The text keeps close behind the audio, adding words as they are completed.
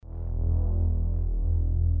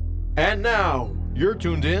And now, you're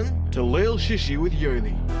tuned in to Leil Shishi with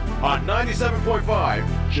Yoely on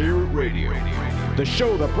 97.5 J-Root Radio. The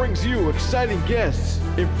show that brings you exciting guests,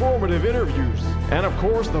 informative interviews, and of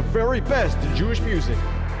course, the very best in Jewish music.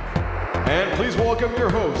 And please welcome your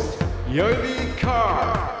host, Yoely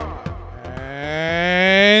Kar.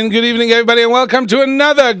 And good evening, everybody, and welcome to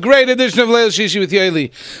another great edition of Leil Shishi with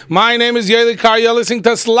Yoely. My name is Yoely Kar. You're listening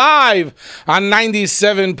to us live on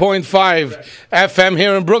 97.5 FM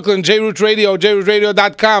here in Brooklyn, J-Root Radio,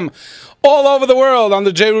 jrootradio.com, all over the world on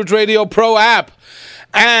the J-Root Radio Pro app.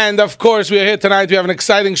 And, of course, we are here tonight. We have an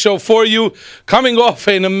exciting show for you. Coming off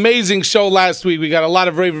an amazing show last week. We got a lot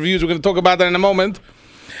of rave reviews. We're going to talk about that in a moment.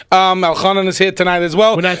 Elchanan is here tonight as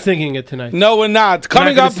well. We're not singing it tonight. No, we're not.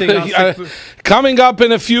 Coming up in a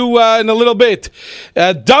little bit,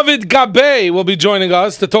 Dovid Gabay will be joining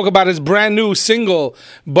us to talk about his brand new single,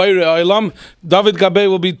 Bayre Olam. Dovid Gabay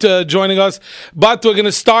will be joining us. But we're going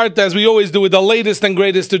to start, as we always do, with the latest and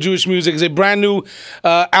greatest of Jewish music. It's a brand new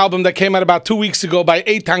album that came out about 2 weeks ago by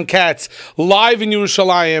Eitan Katz, live in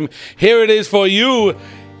Yerushalayim. Here it is for you,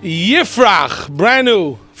 Yifrach, brand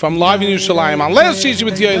new. From Live in Yerushalayim on Leil Shishi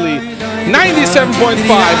with Yoely,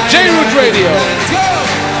 97.5 J-Root Radio.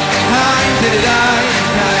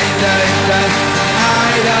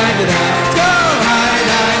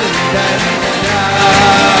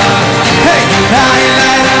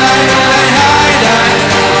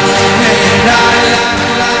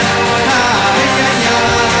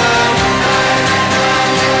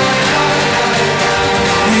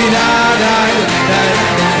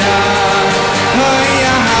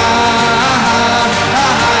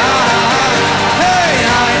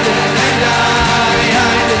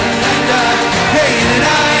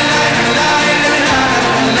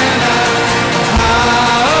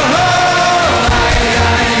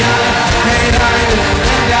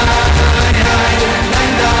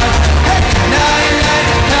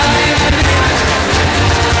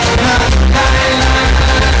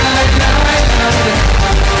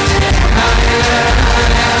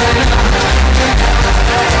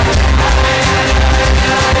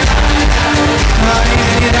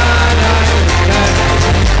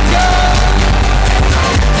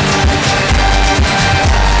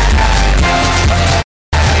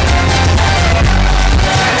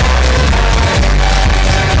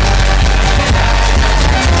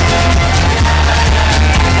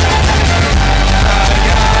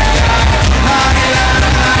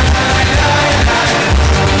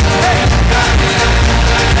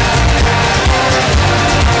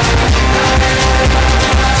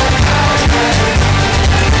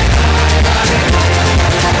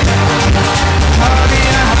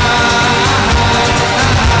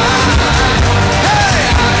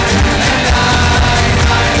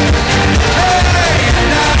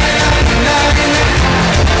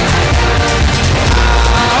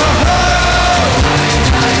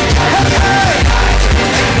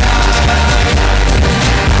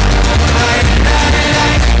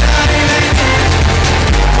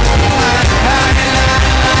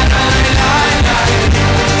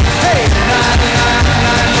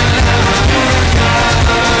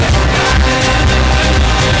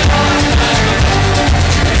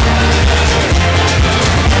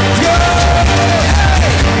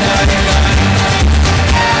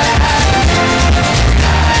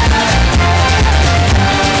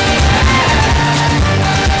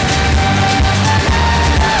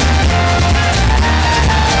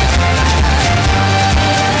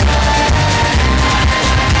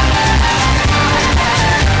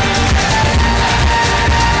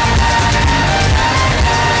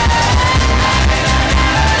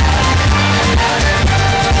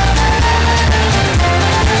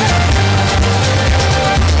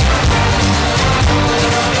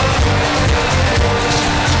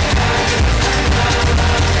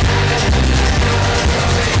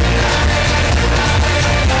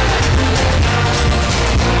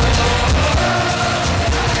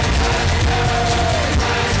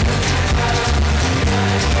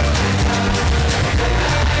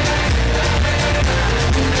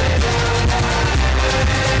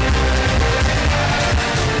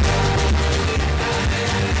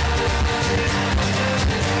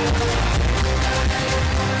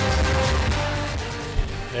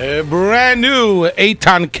 Brand new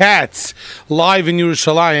Eitan Katz live in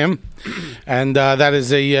Yerushalayim, and that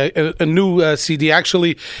is a new CD.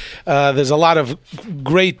 Actually, there's a lot of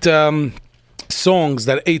great songs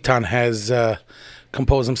that Eitan has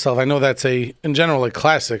compose himself. I know that's in general, a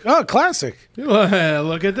classic. Oh, classic.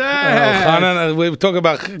 Look at that. We talk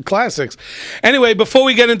about classics. Anyway, before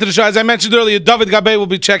we get into the show, as I mentioned earlier, Dovid Gabay will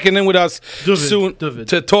be checking in with us soon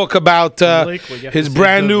to talk about his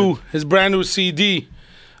brand new CD.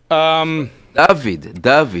 Dovid,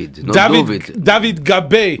 David Gabay. David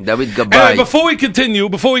Gabay. Anyway, before we continue,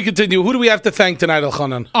 who do we have to thank tonight,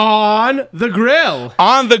 Elchanan? On the Grill.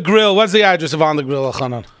 On the Grill. What's the address of On the Grill,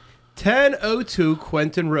 Elchanan? 1002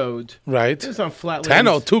 Quentin Road. Right. It's on Flatlands.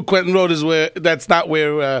 1002 Quentin Road is that's not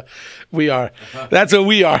where we are. That's where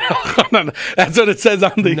we are. That's what it says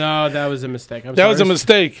on the... No, that was a mistake. That was a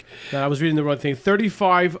mistake. No, I was reading the wrong thing.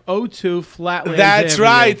 3502 Flatlands. That's Avenue.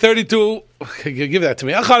 right. 32... Give that to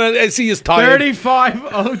me. I see he's tired.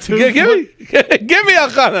 3502. Give me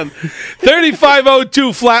Elchanan.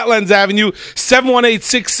 3502 Flatlands Avenue,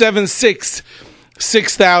 718-676.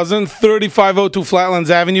 6000 3502 Flatlands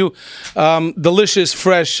Avenue. Delicious,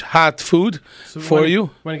 fresh, hot food for you. I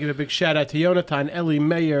want to give a big shout out to Yonatan, Eli,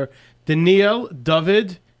 Meir, Daniel,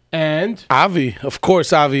 Dovid, and Avi. Of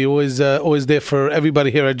course, Avi, always there for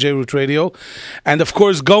everybody here at J-Root Radio. And of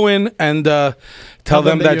course, go in and tell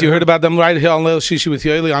them that you heard about them right here on Leil Shishi with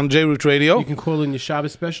Yoely on J-Root Radio. You can call in your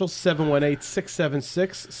Shabbos special,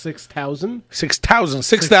 718-676-6000.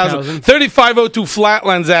 6000. 3502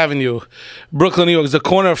 Flatlands Avenue, Brooklyn, New York. It's the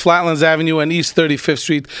corner of Flatlands Avenue and East 35th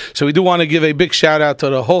Street. So we do want to give a big shout out to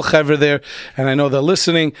the whole chevra there. And I know they're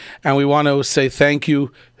listening. And we want to say thank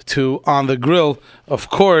you to On the Grill, of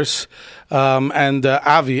course, and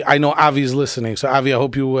Avi. I know Avi's listening, so Avi, I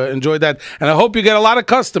hope you enjoyed that, and I hope you get a lot of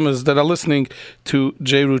customers that are listening to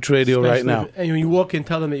J-Root Radio right now. And when you walk in,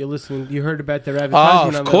 tell them that you're listening. You heard about their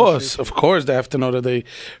advertisement. Of course, they have to know that they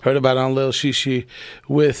heard about it on Leil Shishi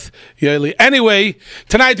with Yoely. Anyway,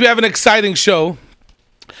 tonight we have an exciting show,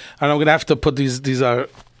 and I'm going to have to put these are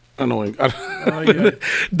annoying.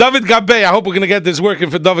 Dovid Gabay, I hope we're going to get this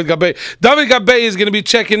working for Dovid Gabay. Dovid Gabay is going to be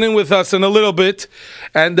checking in with us in a little bit,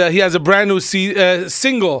 and he has a brand new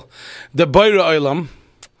single, the Boire Olam,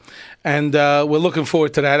 and we're looking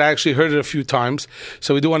forward to that. I actually heard it a few times,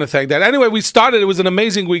 so we do want to thank that. Anyway, it was an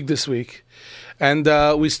amazing week this week, and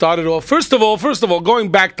we started off, first of all,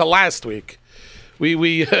 going back to last week, we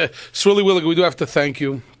Shirley Willig, we do have to thank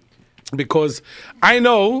you. Because I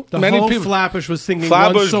know many whole people. Flatbush was singing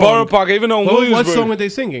Flatbush, one song. Borough Park, even though Williamsburg. What song were they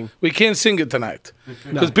singing? We can't sing it tonight.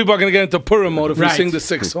 Because people are going to get into Purim mode if we sing the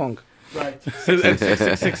sixth song. Right.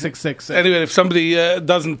 666. Anyway, if somebody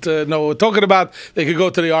doesn't know what we're talking about, they could go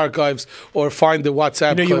to the archives or find the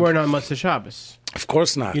WhatsApp clip. You weren't on Motzei Shabbos. Of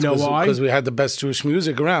course not. You know why? Because we had the best Jewish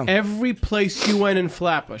music around. Every place you went in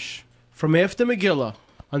Flatbush, from after Megillah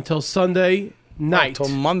until Sunday night, until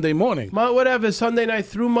Monday morning, Sunday night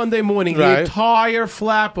through Monday morning, right. The entire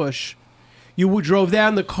Flatbush, you drove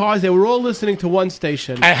down the cars. They were all listening to one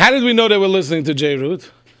station. And how did we know they were listening to J-Root?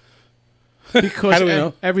 Because how do we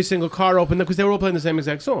know? Every single car opened up because they were all playing the same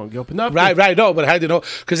exact song. You opened up, right. No, but how do you know?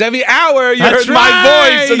 Because every hour you heard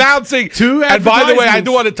my voice announcing. And by the way, I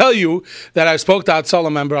do want to tell you that I spoke to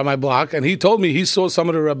Hatzalah member on my block, and he told me he saw some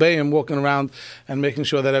of the Rabbeim walking around and making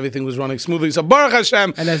sure that everything was running smoothly. So Baruch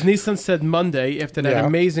Hashem. And as Nissan said Monday, after that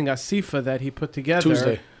amazing asifa that he put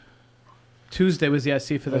together. Tuesday was the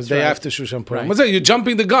asifa. That's the day after Shushan Purim. What's that? You're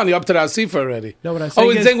jumping the gun. You're up to the asifa already. No, what I'm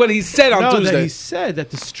saying he's saying what he said on Tuesday. That he said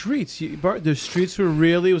that the streets were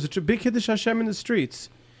really, it was a big Kiddush Hashem in the streets.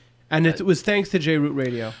 And it was thanks to J-Root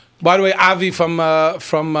Radio. By the way, Avi from On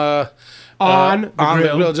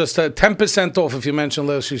the Grill, just 10% off if you mention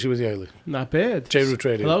Leil Shishi with Yoely. Not bad. J-Root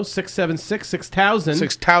Radio. Hello, 676-6000.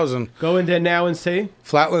 6000. Go in there now and say?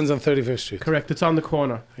 Flatlands on 35th Street. Correct. It's on the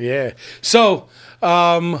corner. Yeah. So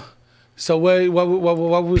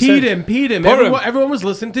what was Pete him. Everyone was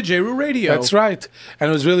listening to J-Root Radio. That's right.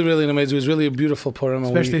 And it was really, really amazing. It was really a beautiful Purim.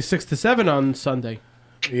 Especially 6 to 7 on Sunday.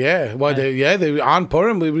 Yeah. Why they were on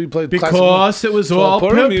Purim. We replayed because it was all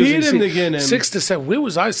Purim music. Beginning. 6 to 7. Where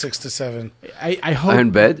was I 6 to 7? I hope.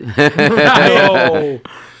 In bed. No.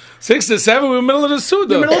 6 to 7, we were in the middle of the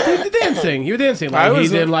Suda. In the middle of the dancing. You were dancing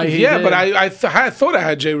like he did. But I thought I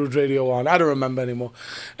had J-Root Radio on. I don't remember anymore.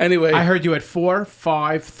 Anyway. I heard you at 4,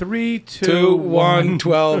 5, 3, 2, 1,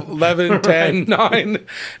 12, 11, 10, 9, and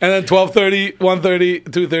then 12:30, 1:30,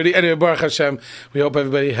 2:30. Anyway, Baruch Hashem, we hope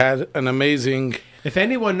everybody had an amazing... If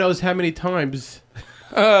anyone knows how many times...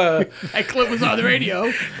 that clip was on the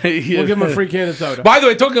radio. We'll give him a free can of soda. By the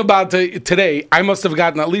way, talking about today, I must have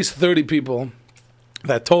gotten at least 30 people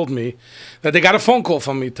that told me that they got a phone call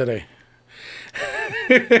from me today.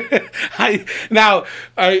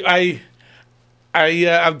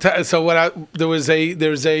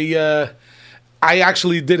 I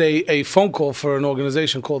actually did a phone call for an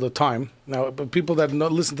organization called The Time. Now, but people that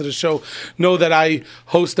listen to the show know that I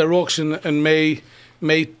host their auction in May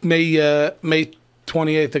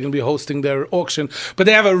 28th. They're going to be hosting their auction, but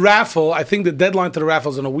they have a raffle. I think the deadline to the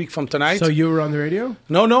raffle is in a week from tonight. So you were on the radio?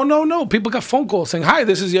 No. People got phone calls saying, "Hi,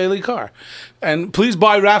 this is Yoely Kar, and please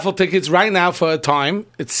buy raffle tickets right now for a time."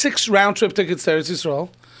 It's 6 round trip tickets to Eretz Yisrael,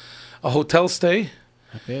 a hotel stay,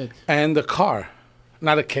 and a car.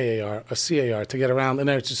 Not a KAR, a CAR to get around in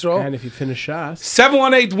Eretz Yisrael. And if you finish shots,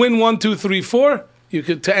 718-WIN-1234. You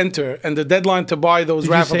could to enter, and the deadline to buy those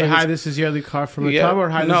raffle tickets. tickets. Hi, this is Yoely Kar from the time, or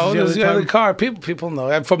hi, this is Yoely Kar. People know.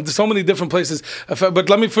 I'm from so many different places. But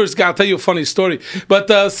let me first, I'll tell you a funny story. But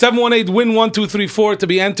 718-WIN-1234 to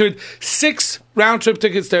be entered. 6 round trip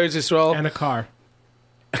tickets to Eretz Yisrael. And a car.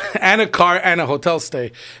 And a car and a hotel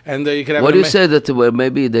stay. And you can have. What do you say that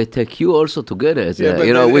maybe they take you also together,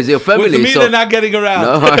 with your family? With me, they're not getting around.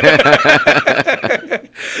 No.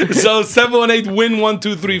 So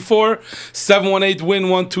 718-WIN-1234,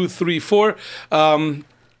 718-WIN-1234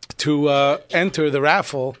 to enter the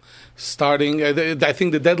raffle. Starting, I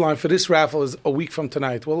think the deadline for this raffle is a week from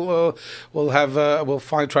tonight. We'll try to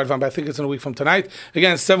find. But I think it's in a week from tonight.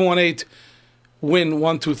 Again,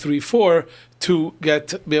 718-WIN-1234 to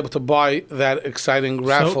be able to buy that exciting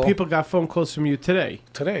raffle. So people got phone calls from you today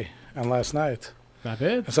And last night. Not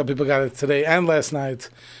bad. Some people got it today and last night.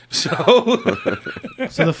 So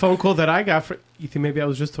the phone call that I got, you think maybe I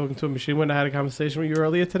was just talking to a machine when I had a conversation with you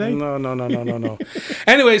earlier today? No.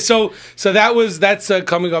 Anyway, so that's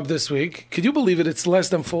coming up this week. Could you believe it? It's less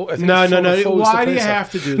than 4. No. Why do you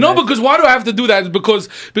have to do that? No, because why do I have to do that? Because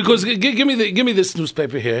give me this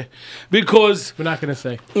newspaper here. Because we're not going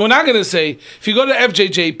to say. If you go to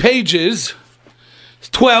FJJ pages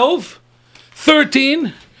 12,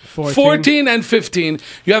 13, 14 and 15,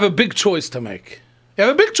 you have a big choice to make.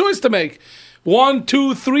 1,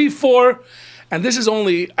 2, 3, 4, and this is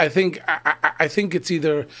only, I think it's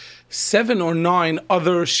either 7 or 9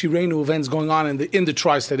 other Shirenu events going on in the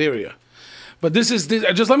tri-state area. But just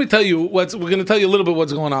let me tell you we're going to tell you a little bit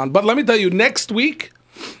what's going on. But let me tell you, next week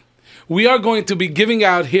we are going to be giving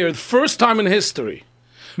out here, first time in history.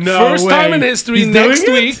 Time in history.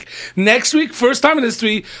 Next week, first time in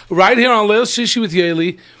history, right here on Leil Shishi with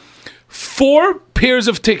Yoely. 4 pairs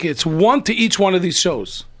of tickets, 1 to each one of these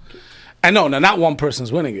shows. And no, not one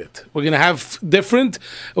person's winning it. We're going to have different.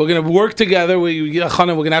 We're going to work together. We're going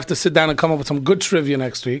to have to sit down and come up with some good trivia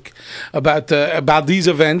next week about these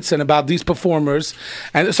events and about these performers.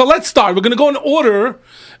 And so let's start. We're going to go in order.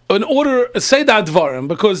 Say that Dvarim,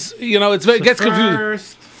 because it gets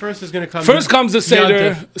confusing. First is going to come. First comes the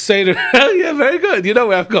Seder. Yeah, very good. You know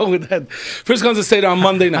where I'm going with that. First comes the Seder on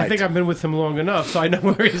Monday night. I think I've been with him long enough, so I know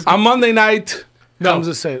where he's going. On Monday night comes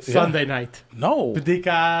the Seder. Sunday night. No.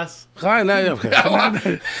 Bedikas.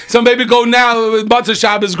 Some baby go now with Matzah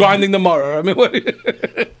Shabbos grinding the mortar. I mean,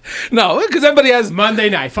 no, because everybody has Monday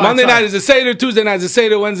night. Monday night is a Seder, Tuesday night is a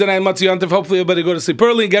Seder, Wednesday night Matzah Yontif. Hopefully everybody go to sleep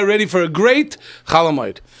early and get ready for a great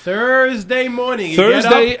Chalamoid. Thursday morning.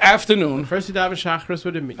 Thursday afternoon. First you daven Shachris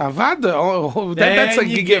with me. Avada. That's like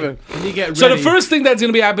you given. You get ready. So the first thing that's going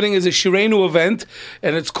to be happening is a Shirenu event,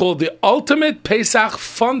 and it's called the Ultimate Pesach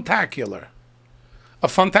Funtacular. A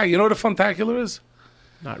funtacular. You know what a funtacular is?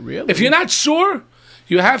 Not really. If you're not sure,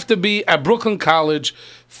 you have to be at Brooklyn College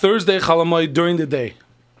Thursday Chalamoid during the day.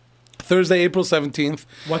 Thursday, April 17th.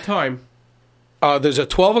 What time? There's a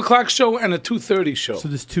 12 o'clock show and a 2:30 show. So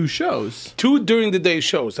there's 2 shows. 2 during the day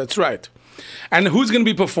shows, that's right. And who's going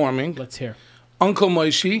to be performing? Let's hear. Uncle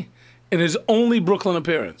Moshe in his only Brooklyn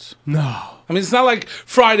appearance. No. I mean, it's not like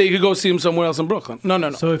Friday you could go see him somewhere else in Brooklyn. No.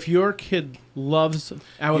 So if your kid loves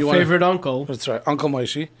our favorite uncle. That's right, Uncle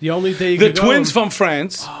Moshe. The only day you The twins from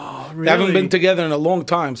France. Oh, really? They haven't been together in a long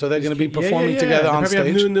time, so they're going to be performing together on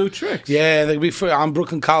stage. Have new tricks. Yeah, they'll be on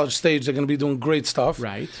Brooklyn College stage. They're going to be doing great stuff.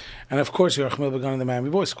 Right. And of course, Yerach Milbegon and the Miami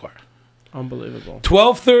Boys Choir. Unbelievable.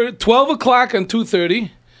 12 o'clock and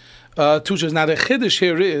 2:30. Tushas. Now the chiddush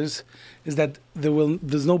here is that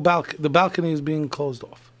there's no balcony. The balcony is being closed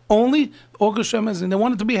off. Only orchestra and they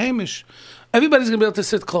want it to be Hamish. Everybody's going to be able to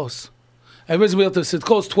sit close.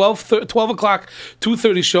 12 o'clock,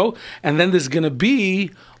 2:30 show. And then there's going to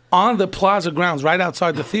be, on the plaza grounds, right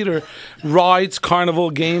outside the theater, rides,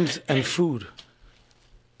 carnival, games, and food.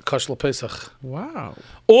 Kashla Pesach. Wow.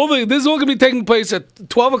 This is all going to be taking place at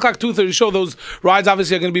 12 o'clock, 2:30 show. Those rides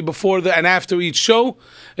obviously are going to be before and after each show.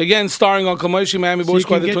 Again, starring Uncle Moshe, Miami Boys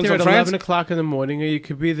Choir, the Twins from France. You can get there at 11 o'clock in the morning, or you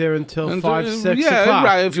could be there until 5, 6 o'clock. Yeah,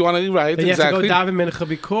 right, if you want to, right, then exactly. you have to go daven mincha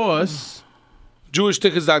because...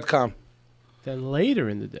 JewishTickets.com. Then later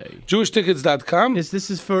in the day. JewishTickets.com. This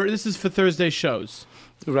is for Thursday shows.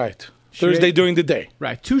 Right. Thursday during the day.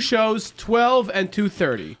 Right. 2 shows, 12 and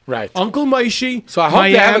 2:30. Right. Uncle Moishi. So I hope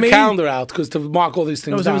Miami. they have a calendar out because to mark all these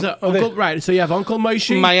things down. Right. So you have Uncle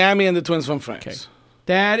Moishi. Miami and the Twins from France. Okay.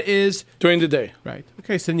 That is during the day. right.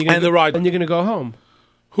 Okay. So then you're And the ride. And you're gonna go home.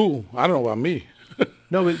 Who? I don't know about me.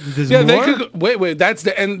 No, but there's Yeah, more. they could. Wait. That's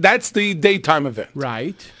the daytime event.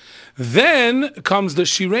 Right. Then comes the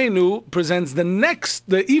Shirenu presents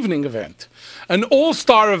the evening event, an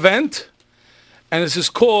all-star event, and this is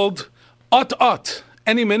called Ot Ot.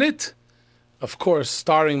 Any minute, of course,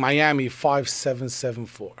 starring Miami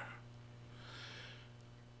 5774.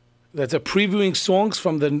 That's a previewing songs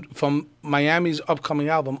from Miami's upcoming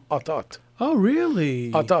album Ot Ot. Oh,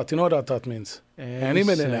 really? Ot Ot. You know what Ot Ot means? Any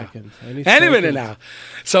minute second. now. Any minute now.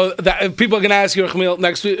 So if people are going to ask your Chmiel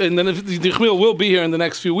next week, and then the Chmiel will be here in the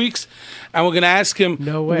next few weeks, and we're going to ask him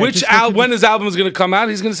when his album is going to come out.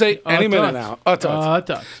 He's going to say any minute now. Ot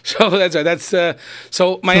Ot. So that's right. That's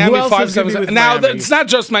so Miami 577. Now it's not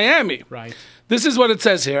just Miami. Right. This is what it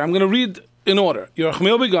says here. I'm going to read in order. Your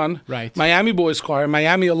Chmiel Begun. Right. Miami Boys Choir,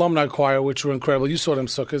 Miami Alumni Choir, which were incredible. You saw them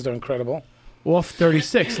suckers. They're incredible. Off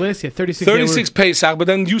 36 last year. 36. 36 Pesach, but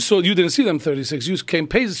then you didn't see them 36. You came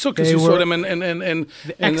Pesach because you saw them in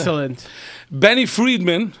excellent. Benny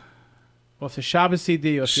Friedman. Off the Shabbos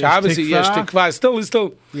CD. Shabbos Yesh Tikva.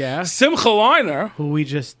 Still. Yeah. Simcha Leiner, who we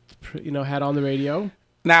just had on the radio.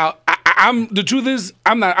 Now, I'm the truth is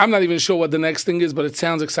I'm not even sure what the next thing is, but it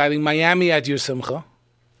sounds exciting. Miami at your Simcha.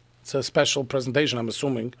 It's a special presentation, I'm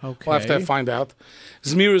assuming. Okay. We'll have to find out.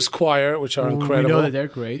 Zmira's Choir, which are incredible. We know that they're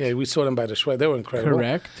great. Yeah, we saw them by the Shway. They were incredible.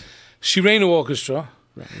 Correct. Shirenu Orchestra.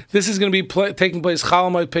 Right. This is going to be taking place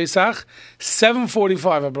Chalamoid Pesach,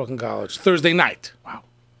 7:45 at Brooklyn College, Thursday night. Wow.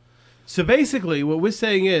 So basically, what we're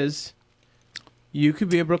saying is, you could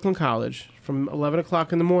be at Brooklyn College from 11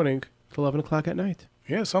 o'clock in the morning to 11 o'clock at night.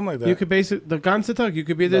 Yeah, something like that. You could the ganze Tag, you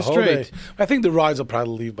could be there straight. Day. I think the rides will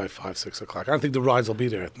probably leave by 5, 6 o'clock. I don't think the rides will be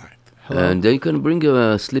there at night. And then you can bring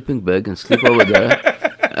a sleeping bag and sleep over there.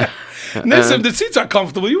 Listen, the seats are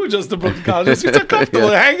comfortable. You were just at Brooklyn College. The seats are comfortable.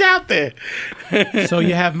 Yeah. Hang out there. So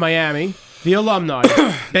you have Miami, the alumni,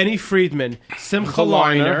 Benny Friedman, Simcha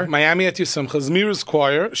Leiner. Miami at your Simcha, Zmira's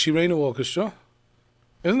Choir, Shirenu Orchestra.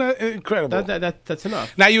 Isn't that incredible? That's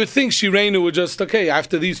enough. Now, you would think Shirenu would just,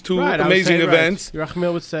 after these two amazing events. Right.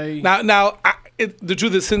 Rachmil would say... Now the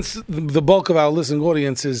truth is, since the bulk of our listening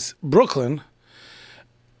audience is Brooklyn,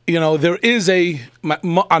 there is on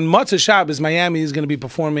Motzei Shabbos, Miami is going to be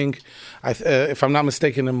performing, if I'm not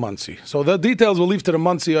mistaken, in Monsey. So the details we'll leave to the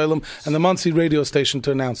Monsey Oilem and the Monsey radio station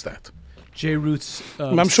to announce that. J. Root's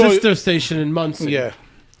sister station in Monsey. Yeah.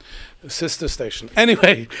 Sister station.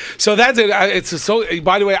 Anyway, so that's it. It's so.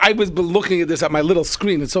 By the way, I was looking at this at my little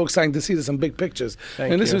screen. It's so exciting to see this in big pictures.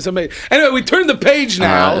 Thank you. This was amazing. Anyway, we turn the page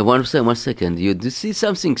now. 1 second. You do see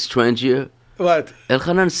something strange here? What?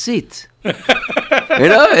 Elchanan sit.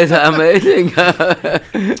 It's amazing.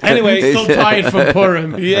 Anyway, still tired from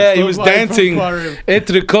Purim. Yeah, he was dancing.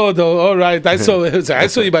 Etrikodo. All right, I saw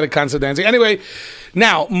you by the concert dancing. Anyway,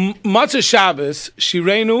 now Motzei Shabbos,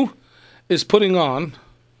 Shirenu is putting on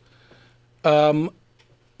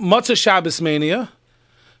Motzei Shabbos Mania,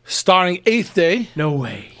 starring 8th Day. No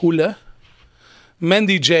way. Hula.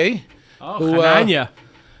 Mendy J. Hananya.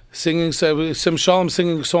 Singing Sim Shalom,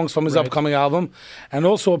 singing songs from his upcoming album, and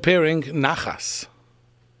also appearing Nachas.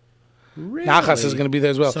 Really? Nachas is going to be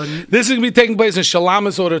there as well. So this is going to be taking place in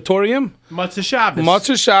Shalamis Auditorium. Motzei Shabbos.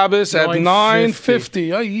 Motzei Shabbos at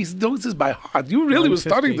 9:50. Oh, he knows this by heart. You really were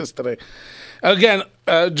studying this today. Again,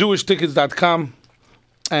 JewishTickets.com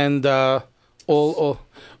and all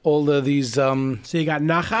these. So you got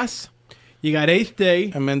Nachas, you got 8th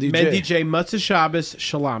Day, and Mendy J. Motzei Shabbos,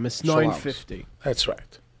 Shalamis, 9:50. That's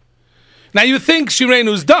right. Now you think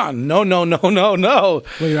Shirenu's done? No. Wait,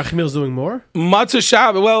 Rachmil's doing more? Motzei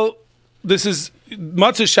Shabbos. Well, this is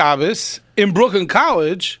Motzei Shabbos in Brooklyn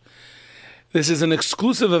College. This is an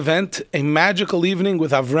exclusive event, a magical evening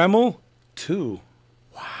with Avremel 2.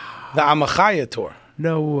 Wow. The Amachaya tour.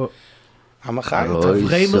 No. Amachaya.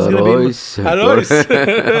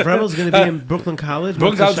 Avremel's going to be in Brooklyn College.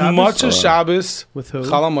 Brooklyn College, Motzei Shabbos with who?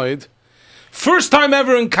 Chalamoid. First time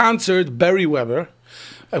ever in concert, Barry Weber,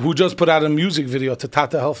 who just put out a music video to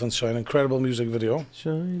Tata Helfenstein, an incredible music video.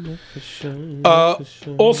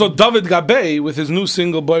 Also, Dovid Gabay with his new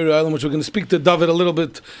single, Boy Island, which we're going to speak to Dovid a little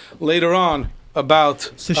bit later on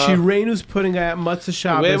about. So Shirenu's putting out Motzei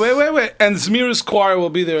Shabbos. Wait. And Zmira's Choir will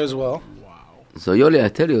be there as well. Wow. So, Yoely, I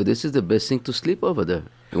tell you, this is the best thing to sleep over there.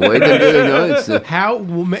 Wait until How?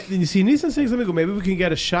 You see, Nissan saying something. Maybe we can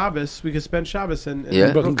get a Shabbos. We can spend Shabbos in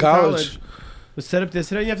Brooklyn College. We'll set up this,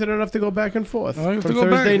 and then you don't have to go back and forth from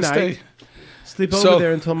Thursday night. Sleep over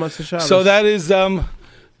there until Motzei Shabbos. So that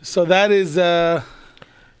is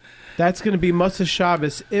That's going to be Motzei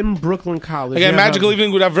Shabbos in Brooklyn College. again Magical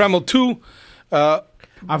Evening with Avremel 2.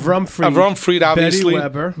 Avram Fried, obviously. Barry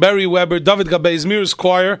Weber. Barry Weber, Dovid Gabay, Zmiris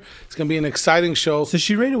Choir. It's going to be an exciting show. So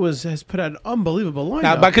Shirena has put out an unbelievable lineup.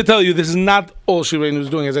 Now, but I can tell you, this is not all Shirena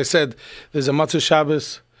was doing. As I said, there's a Motzei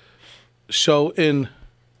Shabbos show in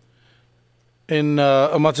a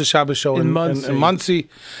Motzei Shabbos show in Monsey,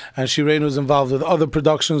 and Shirena was involved with other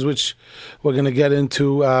productions, which we're going to get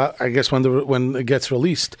into, I guess, when it gets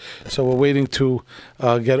released. So we're waiting to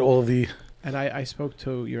get all the... And I spoke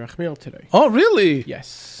to Yerachmiel today. Oh, really?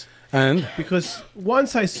 Yes. And? Because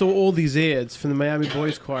once I saw all these ads from the Miami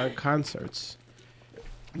Boys Choir concerts,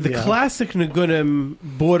 the Classic Nagunim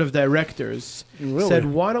Board of Directors said,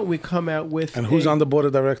 why don't we come out with... And who's on the Board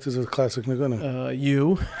of Directors of Classic Nagunim?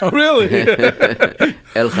 You. Oh, really?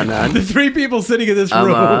 Elchanan. The three people sitting in this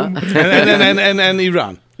room. and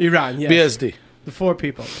Iran. Iran, yes. BSD. The four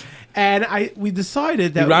people. And we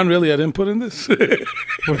decided that... Iran really had input in this?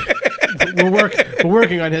 We're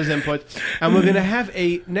working on his input. And we're going to have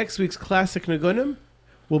next week's Classic Nagunim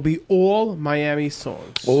will be all Miami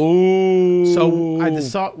songs. Oh. So I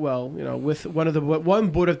decided, with one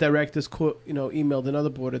board of directors, emailed another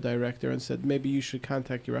board of director and said, maybe you should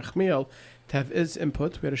contact Yerachmiel to have his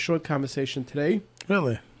input. We had a short conversation today.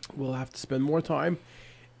 Really? We'll have to spend more time.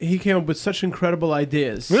 He came up with such incredible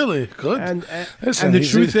ideas. Really? Good. And the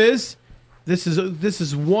truth is, this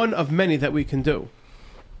is one of many that we can do.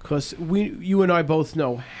 Because you and I both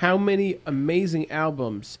know how many amazing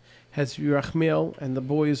albums has Yerachmiel and the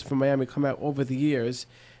boys from Miami come out over the years.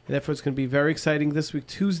 And therefore, it's going to be very exciting this week,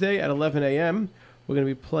 Tuesday at 11 a.m. We're going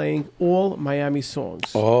to be playing all Miami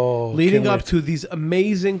songs. Oh, leading up to these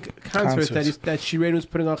amazing concerts that Shireen was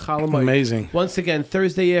putting on Chalamoy. Amazing. Once again,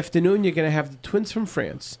 Thursday afternoon, you're going to have the twins from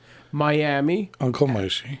France, Miami. Uncle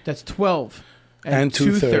Moshe. That's 12. And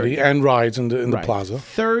 2:30. And rides in the plaza.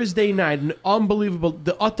 Thursday night, an unbelievable,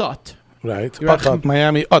 the Otot. Right. Otot,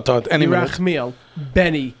 Miami, Otot. Yerachmiel,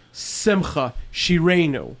 Benny, Simcha,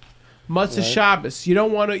 Shirenu. Motzei Shabbos. You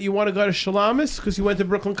want to go to Shalamis because you went to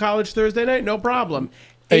Brooklyn College Thursday night? No problem.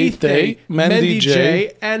 Eighth day, Mendy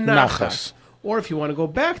J, and Nachas. Or if you want to go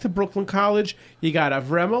back to Brooklyn College, you got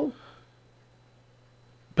Avremel,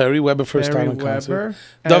 Barry Weber, first time in concert.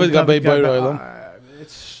 Dovid Gabay,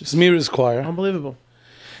 Zmiris Choir. Unbelievable.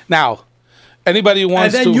 Now, anybody who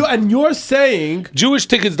wants you're saying...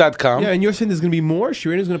 JewishTickets.com. Yeah, and you're saying there's going to be more?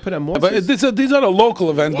 Shireen is going to put out more? But these are the local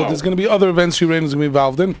events, but there's going to be other events Shireen is going to be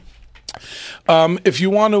involved in. If you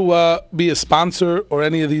want to be a sponsor or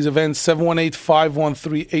any of these events,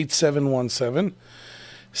 718-513-8717.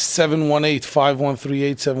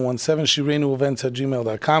 718-513-8717.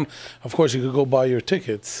 ShirenuEvents@gmail.com. Of course, you could go buy your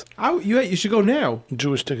tickets. You should go now.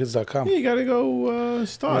 JewishTickets.com. Yeah, you got to go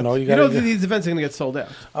start. You know these events are going to get sold out.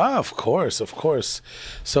 Of course.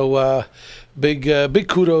 So, big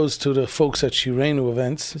kudos to the folks at Shirenu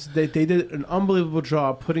Events. They did an unbelievable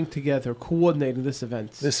job putting together, coordinating this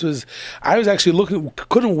event. I was actually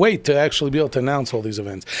couldn't wait to actually be able to announce all these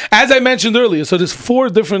events. As I mentioned earlier, so there's 4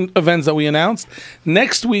 different events that we announced.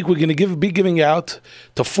 Next week, we're going to be giving out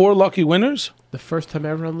to 4 lucky winners. The first time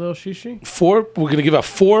ever on Lil Shishi? We're going to give out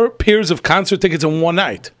 4 pairs of concert tickets in one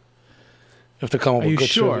night. You have to come up with good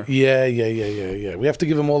sure? Yeah. We have to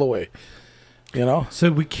give them all away.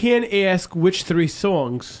 So we can't ask which 3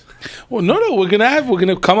 songs. Well, no, we're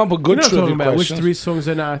gonna come up with good trivia talking about questions. Which 3 songs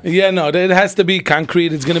are not. Yeah, no, it has to be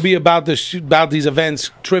concrete. It's gonna be about these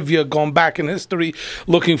events, trivia, going back in history,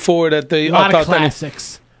 looking forward at the a lot of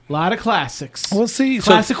classics. We'll see.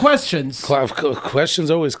 Classic questions. Questions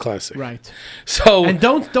always classic, right? So and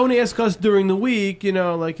don't ask us during the week. People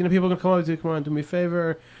are gonna come up and say, "Come on, do me a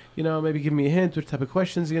favor." Maybe give me a hint. What type of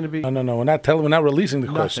questions are going to be? No. We're not releasing the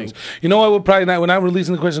questions. You know what? We're probably not. We're not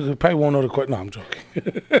releasing the questions. We probably won't know the question. No, I'm joking.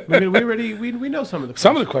 we know some of the questions.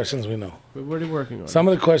 Some of the questions we know. We're already working on some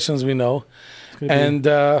of the questions we know, and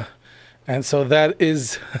so that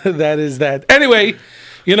is that. Anyway,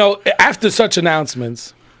 after such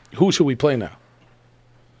announcements, who should we play now?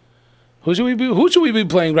 Who should we be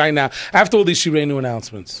playing right now after all these Shirenu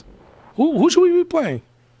announcements? Who should we be playing?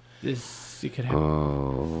 You could have.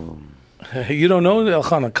 You don't know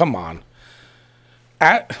Elchana? Come on.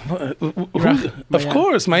 Of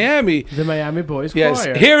course, Miami. The Miami Boys Yes,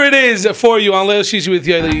 Choir. here it is for you on Leil Shishi with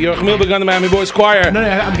Yerachmiel begun the Miami Boys Choir. No,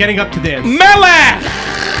 I'm getting up to dance. Melech!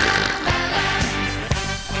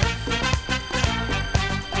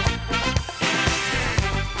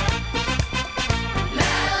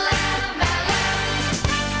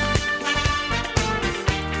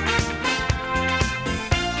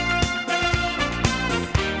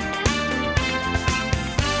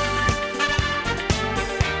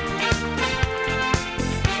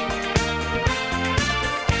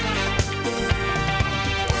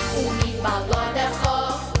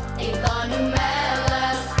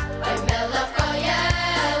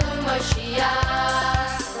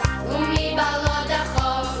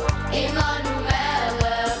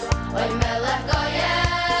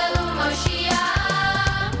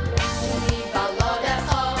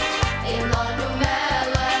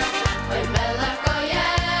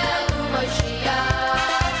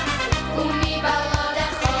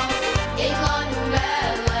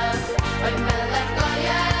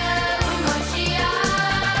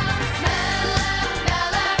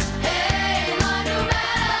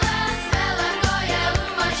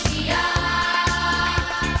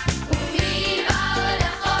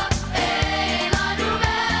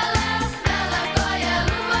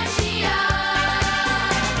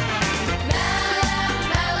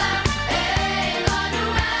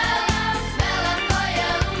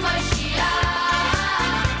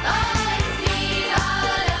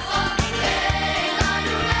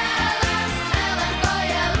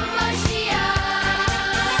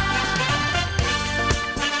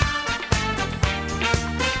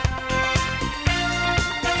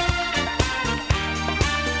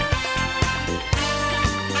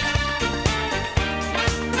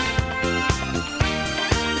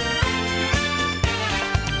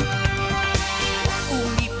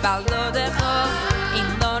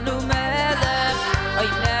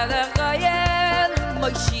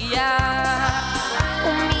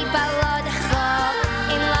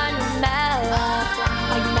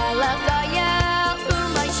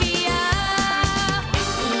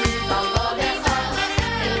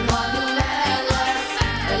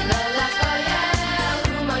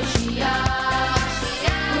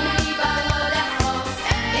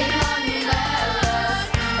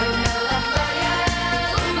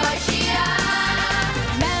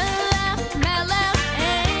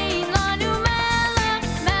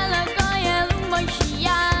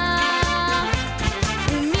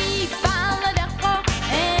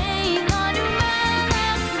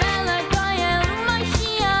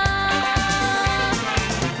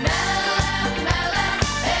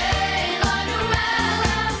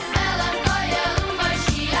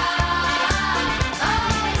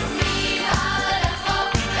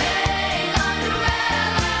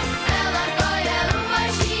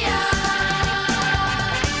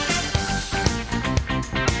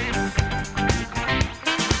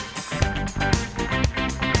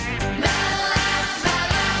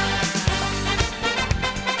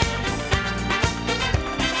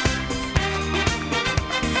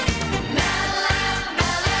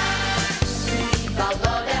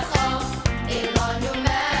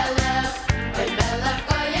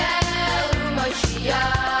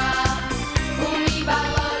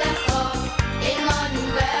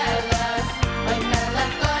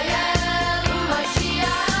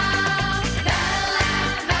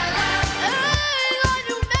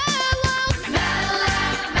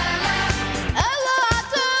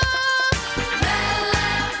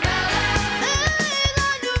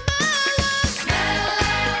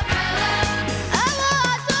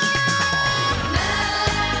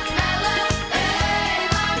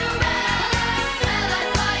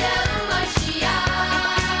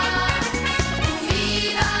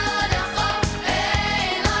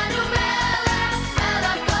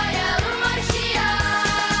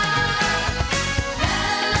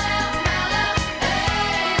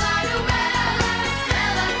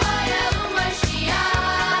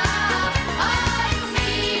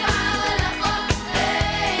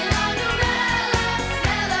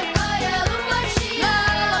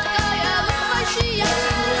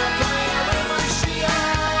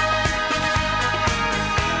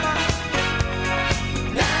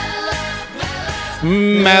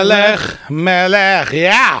 Melech,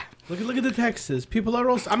 yeah. Look at the texts. People are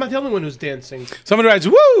also. I'm not the only one who's dancing. Somebody writes,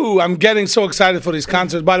 woo, I'm getting so excited for these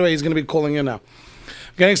concerts. By the way, he's going to be calling in now.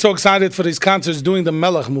 Getting so excited for these concerts, doing the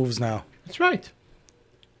Melech moves now. That's right.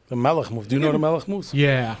 The Melech moves. Do you know the Melech moves?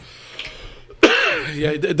 Yeah.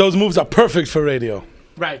 Yeah, those moves are perfect for radio.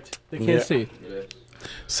 Right. They can't see.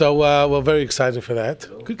 So we're very excited for that.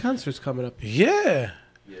 Good concerts coming up. Yeah.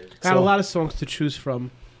 Got a lot of songs to choose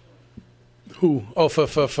from. Who? Oh, for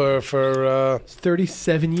It's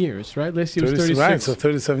 37 years, right? Last year was 36. Right, so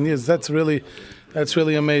 37 years. That's really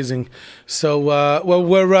amazing. So well,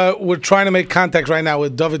 we're trying to make contact right now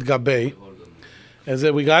with Dovid Gabay. Is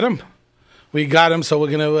it? We got him. We got him. So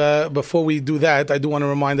we're gonna. Before we do that, I do want to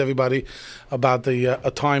remind everybody about the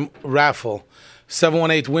a time raffle.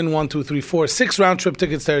 718-WIN-1234. 6 round trip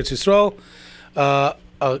tickets to Eretz Yisrael, a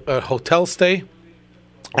hotel stay,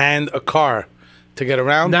 and a car to get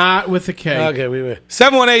around. Not with a K. Okay, we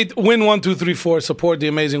 718-WIN-1234. Support the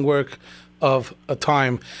amazing work of a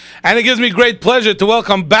time. And it gives me great pleasure to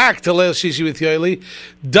welcome back to Leil Shishi with Yoely,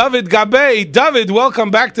 Dovid Gabay. Dovid,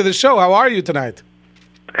 welcome back to the show. How are you tonight?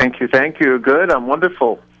 Thank you. Good. I'm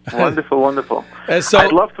wonderful. Wonderful. So,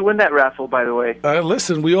 I'd love to win that raffle, by the way.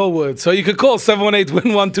 Listen, we all would. So you could call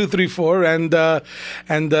 718-WIN-1234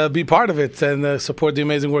 and be part of it and support the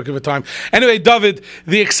amazing work of a time. Anyway, Dovid,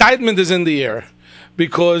 the excitement is in the air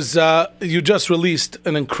because you just released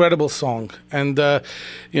an incredible song. And, the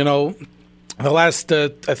last,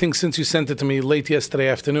 I think since you sent it to me late yesterday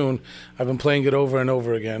afternoon, I've been playing it over and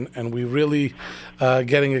over again, and we really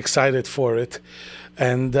getting excited for it.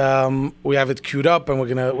 And we have it queued up, and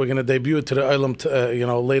we're gonna debut it to the Olam,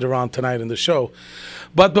 later on tonight in the show.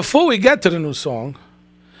 But before we get to the new song,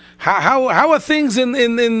 how are things in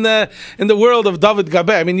the world of Dovid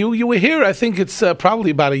Gabay? I mean, you were here. I think it's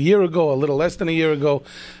probably about a year ago, a little less than a year ago,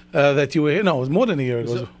 that you were here. No, it was more than a year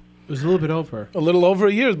ago. It was a little bit over. A little over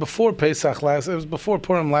a year. It was before Pesach it was before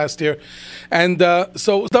Purim last year. And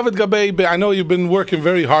so, Dovid Gabay, I know you've been working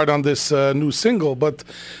very hard on this new single, but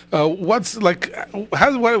what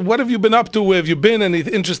have you been up to? Have you been any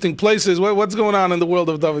interesting places? What's going on in the world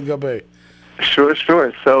of Dovid Gabay? Sure.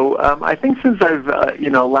 So I think since I've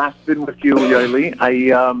last been with you, Yoely,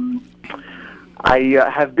 I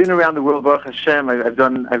have been around the world, Baruch Hashem. I've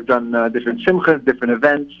done different simchas, different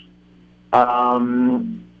events.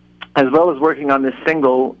 As well as working on this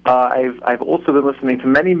single, I've also been listening to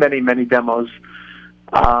many demos,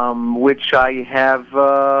 which I have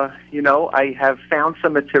I have found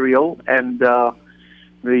some material, and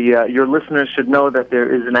your listeners should know that there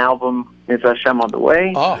is an album, It's Hashem, on the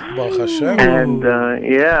way. Oh, Baruch Hashem! And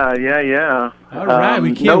yeah. All right,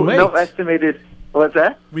 we can't wait. No estimated. What's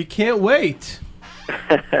that? We can't wait.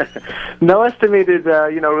 No estimated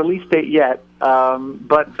release date yet,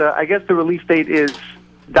 but I guess the release date is ...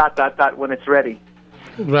 when it's ready.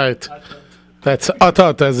 Right. That's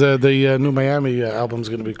Atat, as the new Miami album's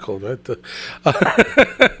going to be called, right?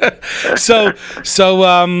 So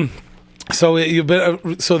you've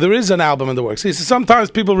been. So there is an album in the works. See, so sometimes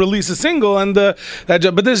people release a single, and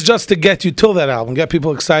but this is just to get you till that album, get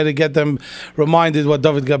people excited, get them reminded what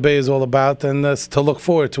Dovid Gabay is all about, and to look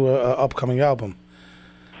forward to an upcoming album.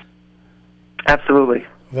 Absolutely.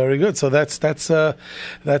 Very good. So that's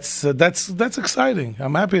exciting.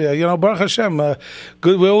 I'm happy. Baruch Hashem.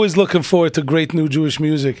 Good. We're always looking forward to great new Jewish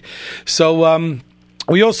music. So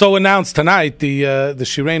we also announced tonight the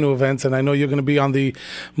Shirenu events, and I know you're going to be on the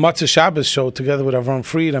Matzah Shabbos show together with Avram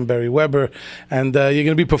Fried and Barry Weber, and you're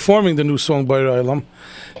going to be performing the new song by Olam.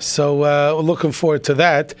 So we're looking forward to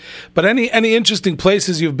that. But any interesting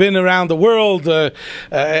places you've been around the world?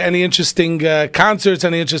 Any interesting concerts?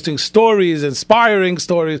 Any interesting stories? Inspiring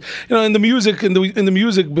stories? In the music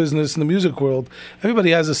business, in the music world, everybody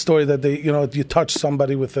has a story that they you touch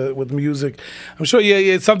somebody with music. I'm sure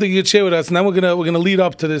it's something you'd share with us. And then we're gonna lead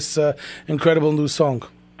up to this incredible new song.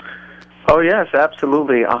 Oh yes,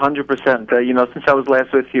 absolutely, 100%. Since I was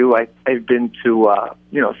last with you, I've been to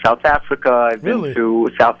South Africa. I've been to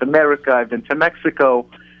South America. I've been to Mexico.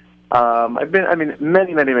 I've been,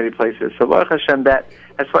 many places. So Baruch Hashem,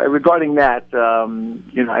 regarding that,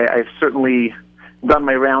 I've certainly done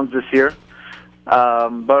my rounds this year.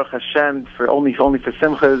 Baruch Hashem, for only for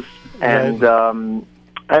simchas and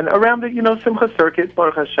around the simcha circuit.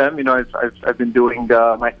 Baruch Hashem, I've been doing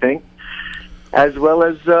my thing, as well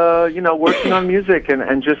as working on music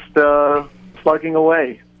and just plugging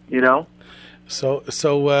away. So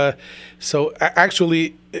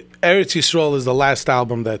actually, Eretz Yisrael is the last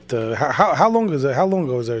album that. How long is it? How long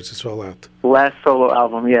ago was Eretz Yisrael out? Last solo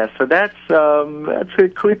album, yeah. So that's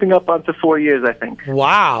creeping up onto 4 years, I think.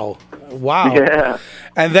 Wow, Wow. Yeah.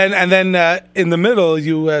 And then in the middle,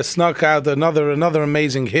 you snuck out another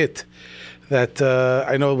amazing hit that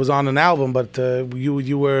I know it was on an album, but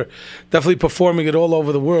you were definitely performing it all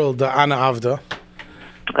over the world, Ana Avda.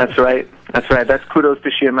 That's right. That's kudos to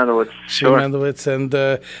Shia Mendelowitz. Shia Mendelowitz, and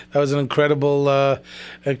that was an incredible, there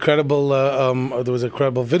was an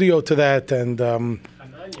incredible video to that, and right.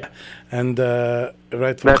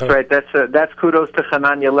 That's right. That's kudos to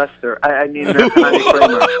Hananya Lester. I mean Hananya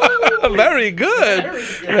Kramer. Very good,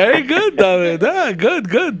 very good, David.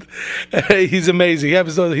 Good. He's amazing. He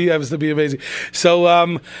happens to be amazing. So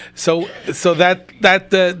that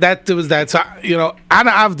was that. So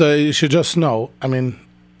Ana Avda, you should just know. I mean,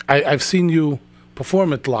 I've seen you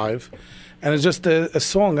perform it live, and it's just a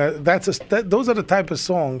song. Those are the type of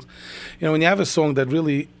songs, when you have a song that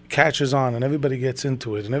really catches on and everybody gets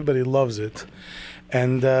into it and everybody loves it,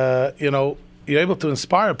 and you're able to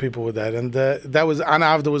inspire people with that. And that was Ana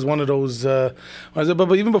Avda was one of those.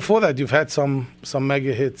 But even before that, you've had some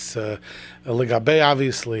mega hits, Gabay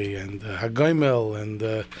obviously, and Hagoymel, and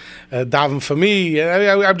Daven for me.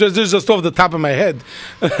 I'm just off the top of my head.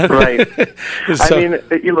 Right. So, I mean,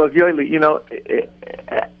 look, Yoely,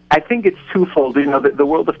 I think it's twofold. The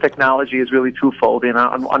world of technology is really twofold.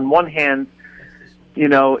 On one hand,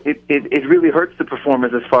 it really hurts the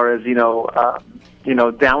performers as far as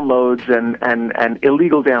downloads and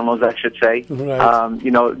illegal downloads, I should say. Right.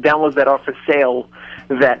 Downloads that are for sale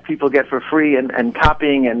that people get for free and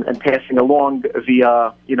copying and passing along via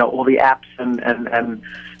all the apps and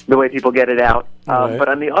the way people get it out. Right. But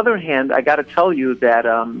on the other hand, I got to tell you that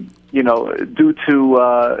due to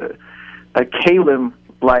a kalim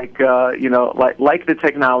like the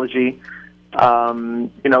technology.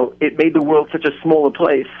 It made the world such a smaller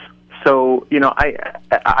place. So,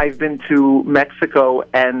 I've been to Mexico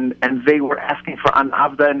and they were asking for Ana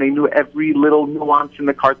Avda, and they knew every little nuance in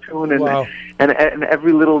the cartoon and wow. and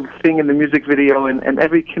every little thing in the music video and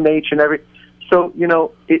every knach and every. So,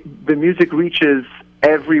 the music reaches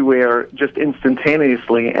everywhere just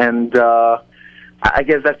instantaneously, and I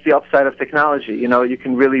guess that's the upside of technology. You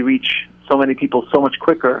can really reach so many people so much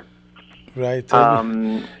quicker. Right.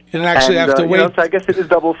 You don't actually have to wait. So I guess it is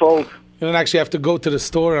double-fold. You don't actually have to go to the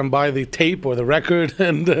store and buy the tape or the record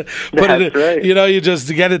and put That's right. You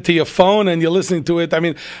just get it to your phone and you're listening to it. I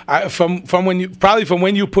mean, from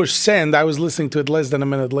when you push send, I was listening to it less than a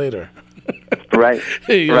minute later. Right.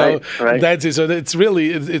 Right. That's it. So it's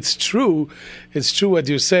really it's true. It's true what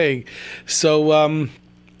you're saying. So.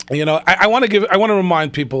 I want to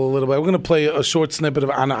remind people a little bit. We're going to play a short snippet of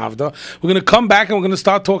Ana Avda. We're going to come back and we're going to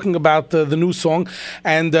start talking about the new song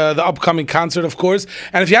and the upcoming concert, of course.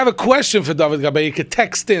 And if you have a question for Dovid Gabay, you could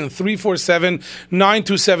text in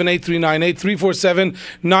 347-927-8398,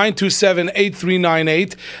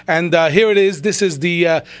 347-927-8398. And here it is. This is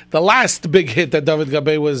the last big hit that Dovid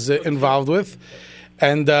Gabay was involved with.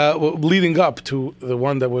 And leading up to the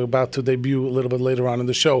one that we're about to debut a little bit later on in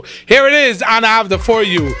the show. Here it is, Ana Avda for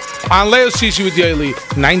you on Leil Shishi with Yoely,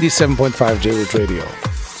 97.5 J-Root Radio.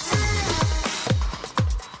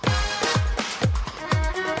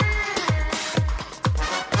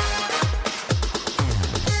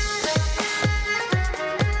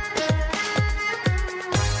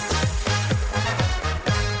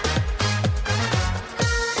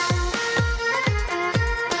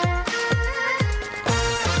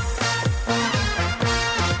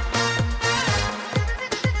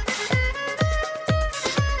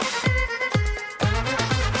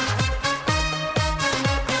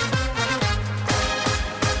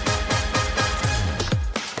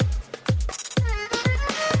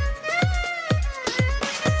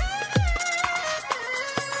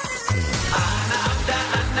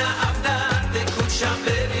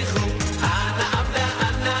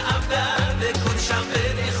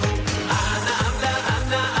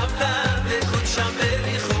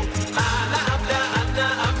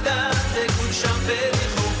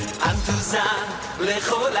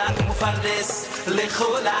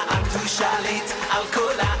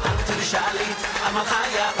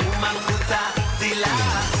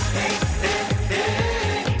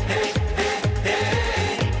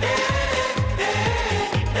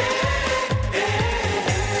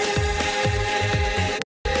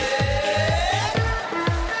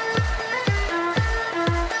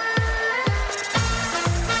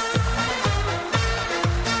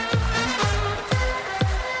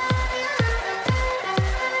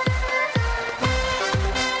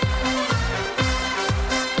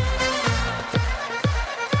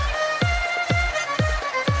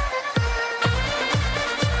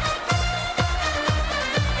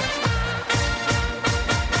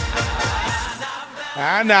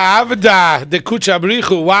 Ana Avda, de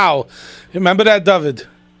Kuchabrichu. Wow. Remember that, Dovid?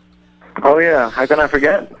 Oh, yeah. How can I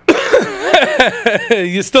forget?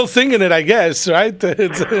 You're still singing it, I guess, right?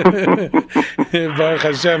 Baruch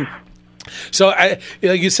Hashem. So,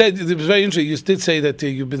 like you said, it was very interesting. You did say that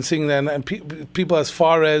you've been singing that, and people as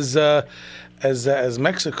far as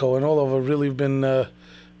Mexico and all over really been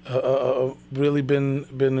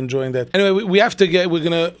enjoying that. Anyway, we're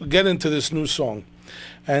gonna get into this new song,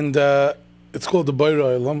 and it's called the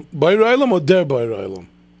Bayra Olam. Bayra Olam or Der Bayra Olam?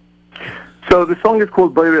 So the song is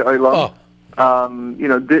called Bayra Olam. Oh.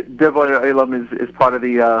 Der Bayra Olam is part of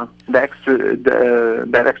the extra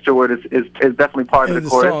that extra word is definitely part of the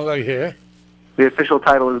chorus. Song right here. The official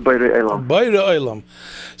title is Bayra Olam. Bayra Olam.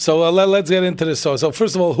 So let's get into this song. So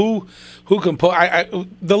first of all, who composed?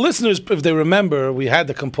 The listeners, if they remember, we had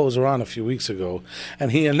the composer on a few weeks ago,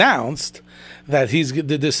 and he announced that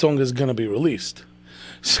this song is going to be released.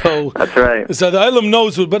 So that's right. So the Olam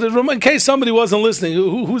knows who, but in case somebody wasn't listening,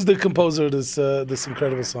 who's the composer of this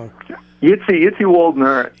incredible song? Yitzi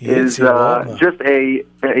Waldner is just a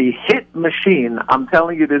hit machine. I'm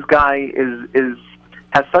telling you, this guy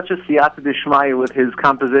has such a siyata d'shmaya with his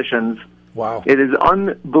compositions. Wow. It is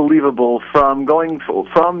unbelievable, from going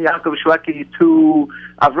from Yaakov Shweki to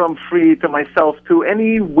Avram Fried to myself to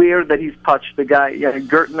anywhere that he's touched. The guy,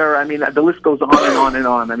 Gertner, I mean, the list goes on and on and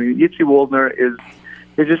on. I mean, Yitzi Waldner is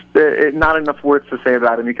just not enough words to say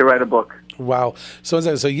about him. You could write a book. Wow. So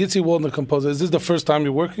Yitzi Waldner composer, is this the first time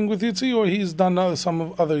you're working with Yitzi, or he's done some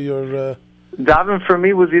of other your... Davin for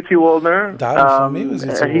me was Yitzi Waldner.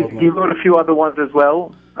 He wrote a few other ones as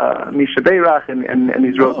well. Misha Beirach, and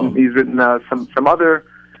he's written some other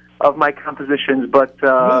of my compositions. But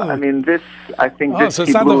really? I mean, I think so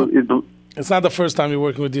it's not the first time you're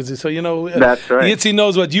working with Yitzi. So that's right. Yitzi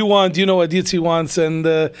knows what you want. You know what Yitzi wants, and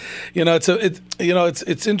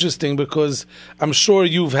it's interesting because I'm sure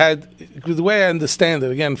you've had, the way I understand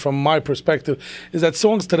it, again from my perspective, is that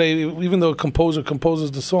songs today, even though a composer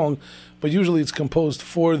composes the song, but usually it's composed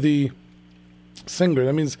for the singer.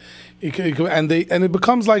 That means, and it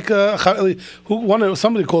becomes like somebody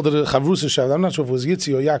called it a chavrusa shad. I'm not sure if it was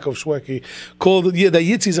Yitzi or Yaakov Shweki called that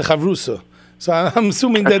Yitzi is a chavrusa. So I'm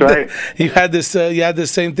assuming that you had this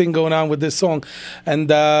same thing going on with this song,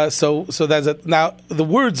 and so that's it. Now the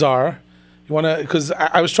words are, you want to, because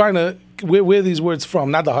I was trying to where are these words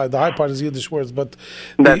from? Not the high part is Yiddish words, but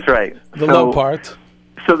that's right. The low part.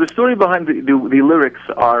 So the story behind the lyrics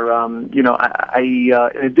are,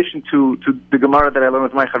 I in addition to the Gemara that I learn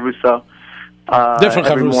with my chavrusa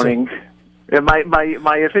every morning,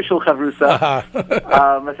 my official chavrusa,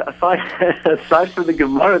 aside from the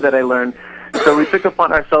Gemara that I learn, so we took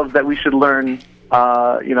upon ourselves that we should learn,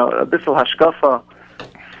 a bissel hashkafa.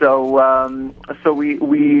 So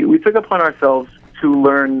we took upon ourselves to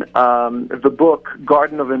learn the book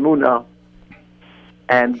Garden of Emunah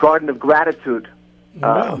and Garden of Gratitude.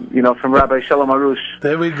 From Rabbi Shalom Arush.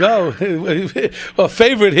 There we go. A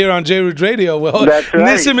favorite here on J-Root Radio. Well, that's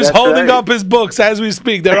right. Nissim is holding up his books as we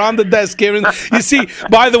speak. They're on the desk here. And you see,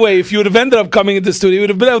 by the way, if you would have ended up coming into the studio, you would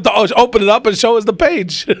have been able to open it up and show us the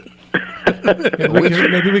page.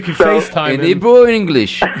 Maybe we can FaceTime in Hebrew or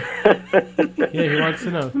English? Yeah, he wants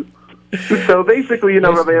to know. So basically,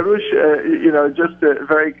 Rabbi Arush, just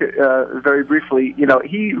very briefly,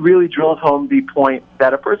 he really drilled home the point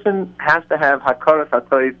that a person has to have hakaras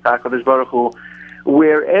hatois HaKadosh Baruch Hu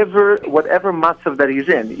whatever matzav that he's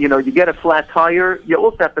in. You get a flat tire, you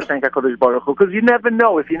also have to thank HaKadosh Baruch Hu, because you never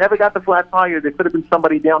know. If you never got the flat tire, there could have been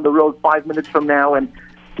somebody down the road 5 minutes from now, and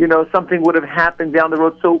something would have happened down the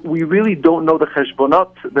road. So we really don't know the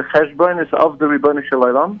cheshbonot. The cheshbon is of the Ribono Shel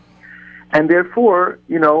Olam. And therefore,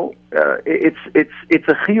 it's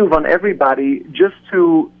a chiyuv on everybody just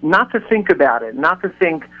to not to think about it, not to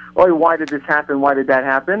think, oh, why did this happen? Why did that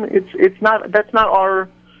happen? That's not our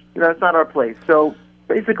place. So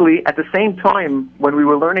basically, at the same time when we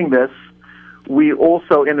were learning this, we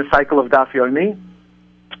also in the cycle of Daf Yomi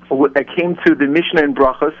came to the Mishnah in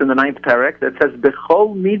Brachos in the 9th parak that says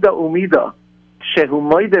Bechol mida umida shehu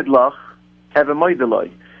moided lach have a moideloi.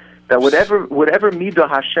 That whatever midah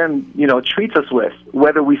Hashem, treats us with,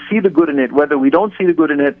 whether we see the good in it, whether we don't see the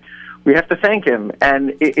good in it, we have to thank Him.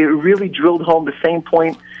 And it really drilled home the same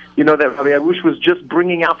point, that Rabbi Arush was just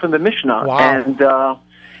bringing out from the Mishnah. Wow.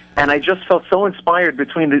 And I just felt so inspired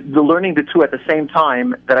between the learning the two at the same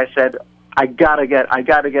time that I said, I gotta get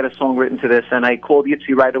a song written to this, and I called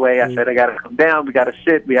Yitzi right away. I said, I gotta come down. We gotta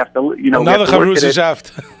sit. We have to, another Chavrusa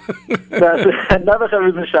another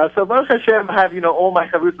Chavrusa shaft. So Baruch Hashem, I have all my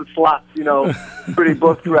Chavrusa slots, pretty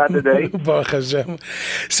booked throughout the day. Baruch Hashem.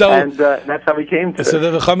 So and that's how we came to. So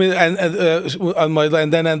the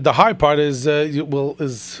and the high part is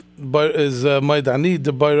Maidani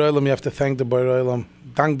the Boyer Olam. You have to thank the Boyer Olam.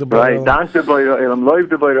 Thank the Boyer Olam. Right, thank the Boyer Olam. Love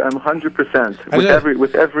the Boyer Olam 100%.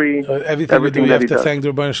 With everything we do, we have to thank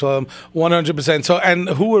the Boyer Olam 100%. So, and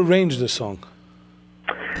who arranged the song?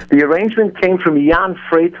 The arrangement came from Jan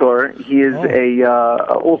Freitor. He is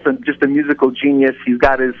also just a musical genius. He's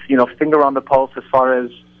got his finger on the pulse as far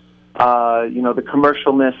as the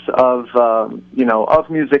commercialness of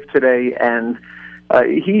music today, and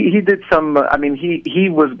he did some. He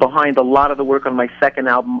was behind a lot of the work on my second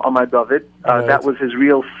album, Amar Dovid. Right. That was his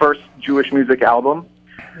real first Jewish music album.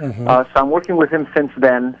 Mm-hmm. So I'm working with him since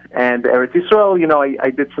then. And Eretz Yisrael, I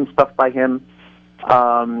did some stuff by him.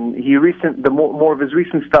 More of his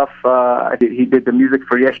recent stuff. He did the music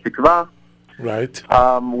for Yesh Tikva. Right.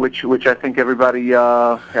 Which I think everybody.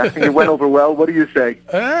 I think it went over well. What do you say?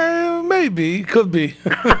 Maybe, could be.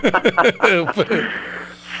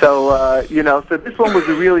 So so this one was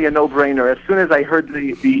really a no-brainer. As soon as I heard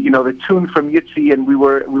the tune from Yitzi and we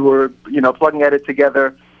were plugging at it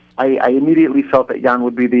together, I immediately felt that Jan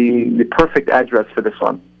would be the perfect address for this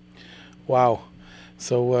one. Wow.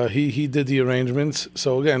 So he did the arrangements.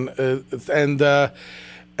 So again,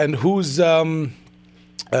 and who's obviously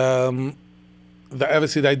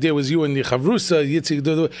the idea was you and the Chavrusa,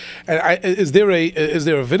 Yitzi. And is there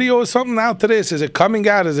a video or something out to this? Is it coming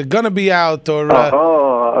out? Is it going to be out? Or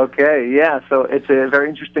okay, yeah. So it's very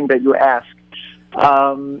interesting that you ask.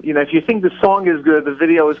 If you think the song is good, the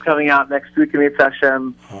video is coming out next week in Yitzhak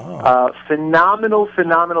Hashem. Phenomenal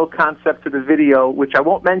concept to the video, which I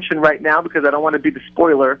won't mention right now because I don't want to be the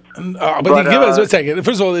spoiler. But give us a second.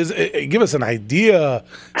 First of all, give us an idea,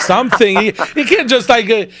 something. you can't just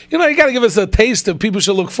you got to give us a taste that people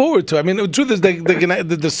should look forward to. I mean, the truth is,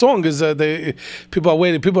 the song is people are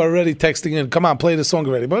waiting. People are already texting in. Come on, play the song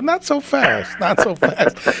already, but not so fast. Not so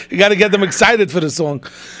fast. You got to get them excited for the song.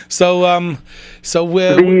 So.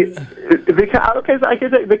 The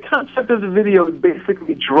concept of the video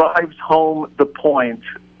basically drives home the point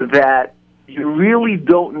that you really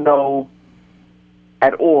don't know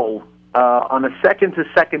at all on a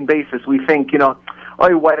second-to-second basis. We think, oh,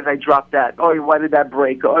 why did I drop that? Oh, why did that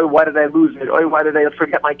break? Oh, why did I lose it? Oh, why did I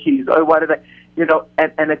forget my keys? Oh, why did I,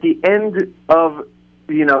 and at the end of,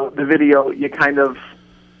 the video, you kind of,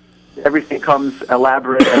 everything comes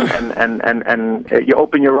elaborate and you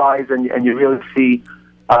open your eyes and you really see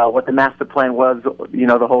what the master plan was,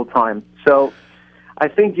 the whole time. So I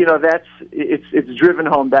think, it's driven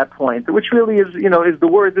home that point, which really is, is the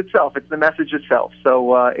words itself. It's the message itself.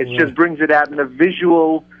 So it just brings it out in a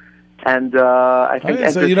visual and I think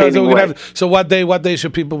entertaining way. So when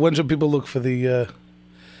should people look for the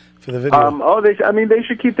video? They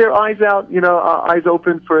should keep their eyes out, eyes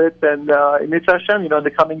open for it, and in Yitzhak Hashem, in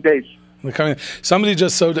the coming days. Somebody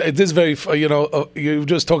just it is very you're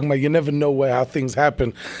just talking about you never know how things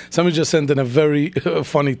happen. Somebody just sent in a very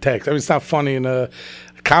funny text. I mean, it's not funny in a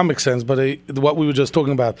comic sense, but what we were just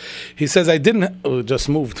talking about. He says, I didn't just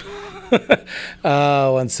moved.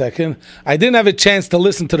 1 second. I didn't have a chance to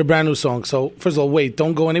listen to the brand new song. So first of all, wait,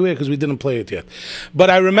 don't go anywhere because we didn't play it yet. But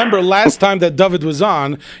I remember last time that Dovid was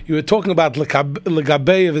on, you were talking about Le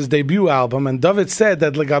Gabay of his debut album, and Dovid said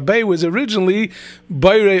that Le Gabay was originally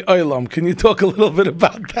Boyer Olam. Can you talk a little bit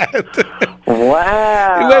about that?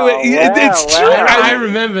 Wow! It's true. I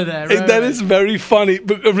remember that. That is very funny.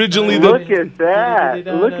 But originally, look at that!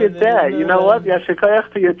 You know what?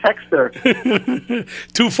 Yashikoyach to your texter.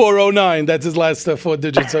 2409. That's his last 4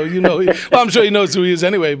 digits. So I'm sure he knows who he is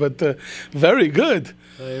anyway. But very good.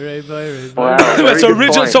 Wow,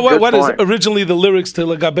 so what is originally the lyrics to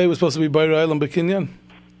Le Gabay was supposed to be Boyer Olam B'Kinyan?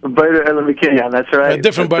 Boyer Olam B'Kinyan. That's right.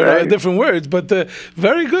 Different words, but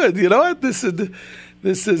very good. You know what? This is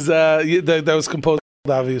that was composed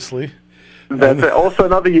obviously. That's also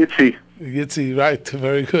another Yitzi. Yitzi, right?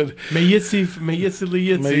 Very good. May Yitzi li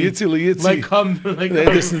Yitzi.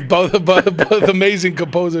 This is both amazing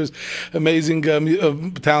composers, amazing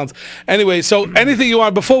talents. Anyway, so anything you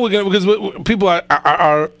want before because people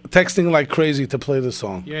are texting like crazy to play the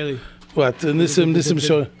song. Yearly. What? And this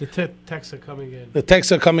show. The texts are coming in. The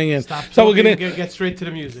texts are coming in. Stop so we're gonna get straight to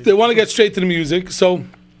the music. They want to get straight to the music, so.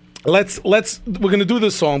 We're gonna do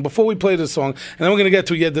this song before we play this song, and then we're gonna get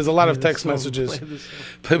to there's a lot of text messages.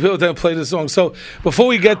 People don't play this song. So before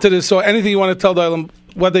we get to this song, anything you want to tell them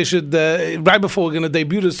what they should right before we're gonna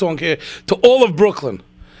debut this song here to all of Brooklyn,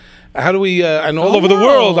 How do we and all over the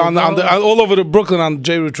world on the all over the Brooklyn on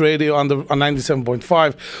J-Root Radio on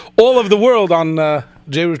 97.5, all over the world on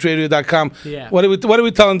jrootradio.com. Yeah. What are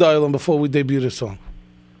we telling the island before we debut the song?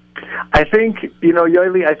 I think,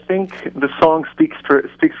 Yoely, I think the song speaks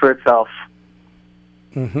for itself.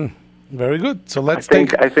 Very good. So let's I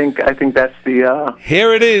think that's the.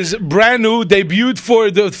 Here it is, brand new, debuted for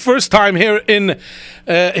the first time here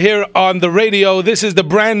here on the radio. This is the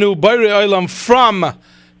brand new Bayrei Olam from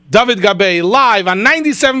Dovid Gabay, live on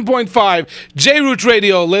 97.5 J-Root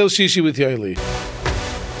Radio, Leil Shishi with Yoely.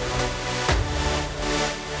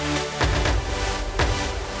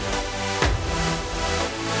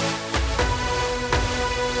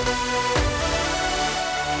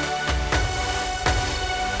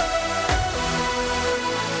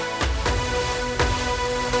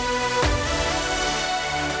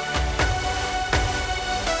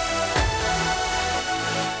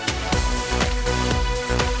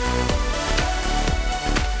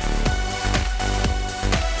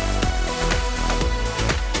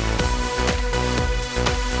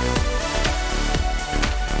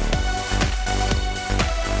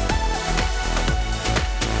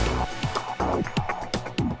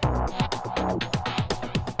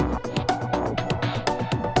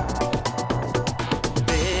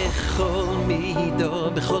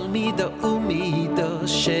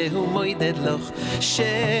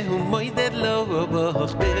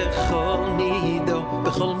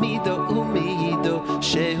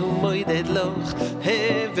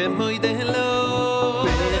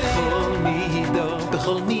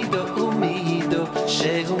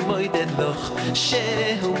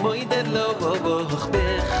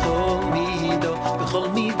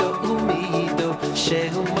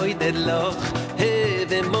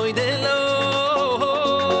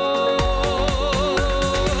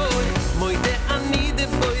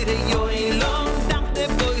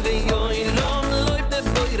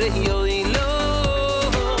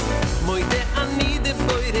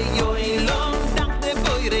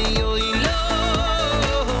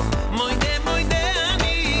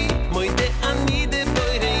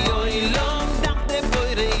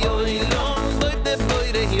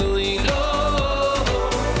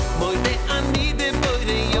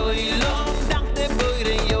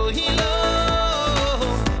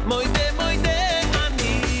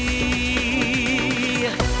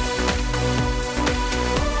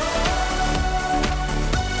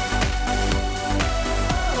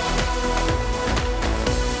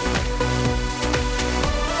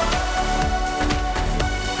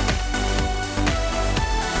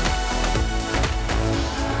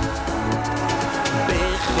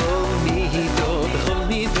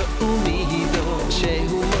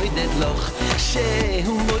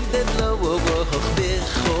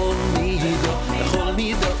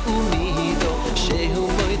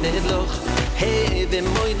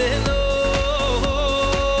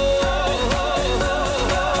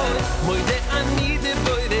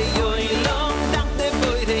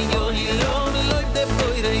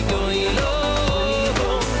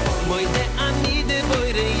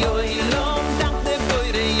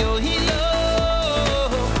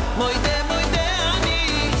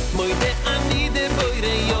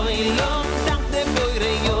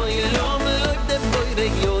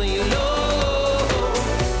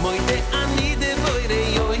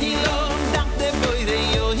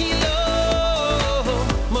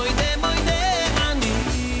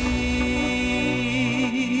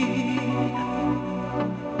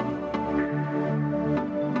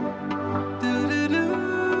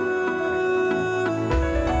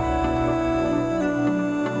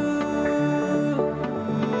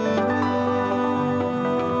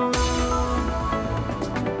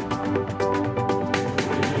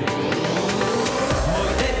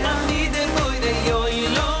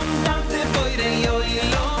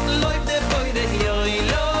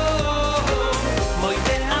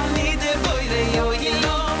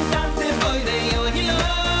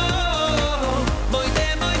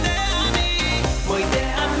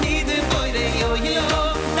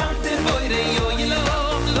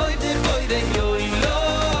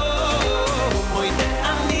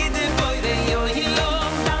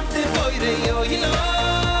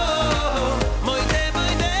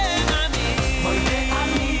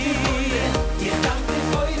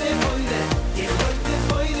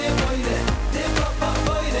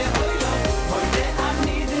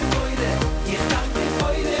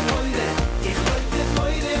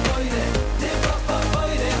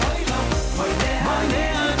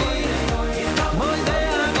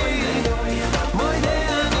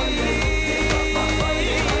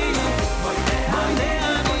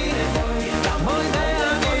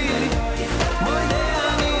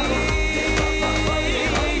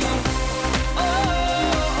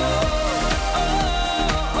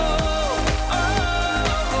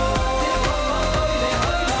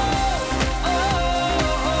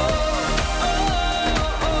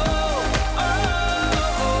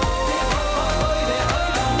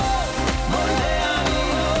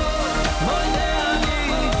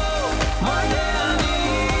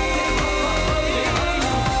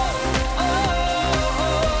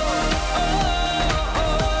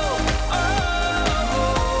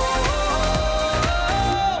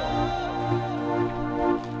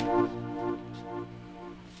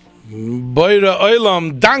 Boire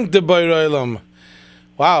Oilam, dank de Boire Oilam.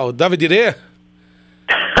 Wow, David, you there?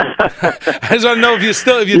 I just want to know if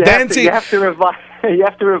you're dancing. You have to revive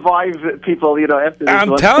people, after this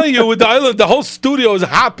I'm one. telling you, with the island, the whole studio is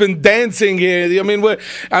hopping, dancing here. I mean,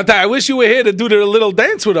 I wish you were here to do the little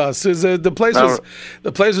dance with us. The place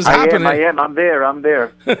was happening. I am. I'm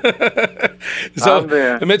there. So, I'm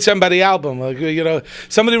there. Amid somebody album,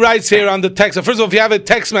 somebody writes here on the text. First of all, if you have a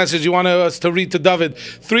text message you want us to read to Dovid,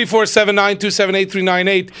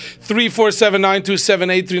 347-927-8398,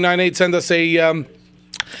 347-927-8398. Send us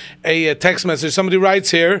a text message. Somebody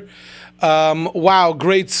writes here. Wow,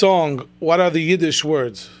 great song. What are the Yiddish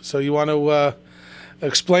words? So you want to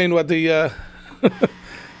explain what the...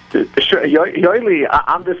 Sure, Yoely,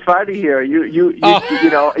 I'm the Sephardi here. You're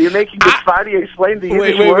making the Sephardi explain the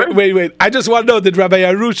Yiddish words? Wait. I just want to know, did Rabbi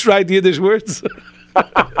Arush write the Yiddish words?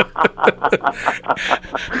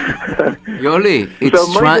 Yoely,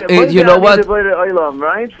 it's you know what?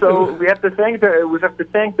 Right? So we have to thank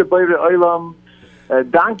the Boire Oilam.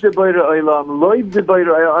 Dank de Boire Oilam, loib de Boire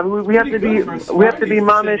Oilam. We have to be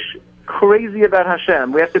mamish crazy about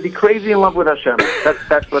Hashem. We have to be crazy in love with Hashem.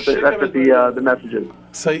 That's what the message is.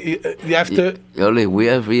 So you have to. Yoely, we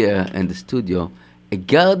have here in the studio a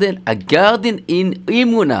garden in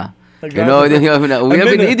Imuna. We have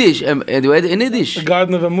in Yiddish. In Yiddish. A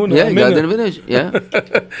garden of Emunah. Yeah, garden of Yiddish. Yeah.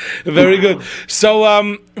 Very good. So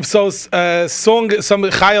song. Some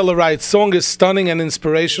Chayala writes, song is stunning and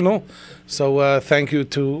inspirational. So thank you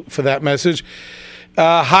for that message.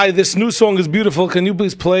 Hi, this new song is beautiful. Can you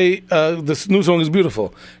please play? This new song is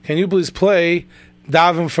beautiful. Can you please play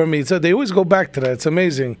Daven for me? So they always go back to that. It's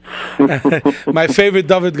amazing. My favorite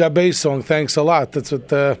Dovid Gabay song. Thanks a lot. That's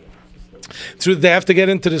what. Truth, they have to get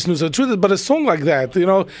into this new song. Truth, but a song like that,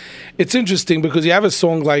 it's interesting because you have a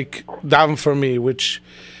song like Daven for me, which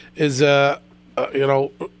is, if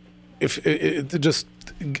it just.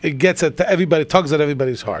 It gets at everybody, tugs at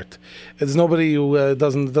everybody's heart. There's nobody who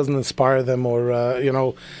doesn't inspire them, or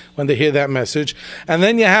when they hear that message. And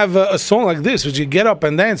then you have a song like this, which you get up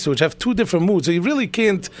and dance to, which have two different moods. So you really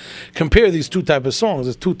can't compare these two type of songs.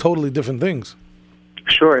 It's two totally different things.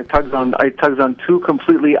 Sure, it tugs on two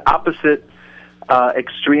completely opposite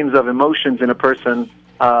extremes of emotions in a person.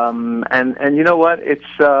 And you know what? It's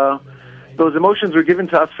those emotions were given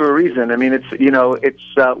to us for a reason. I mean,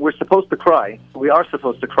 we're supposed to cry. We are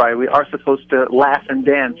supposed to cry. We are supposed to laugh and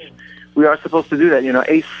dance. We are supposed to do that.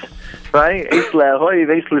 Ace, right? Ace lehoy,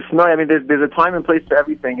 ace lisnoy. I mean, there's a time and place for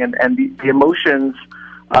everything, and the emotions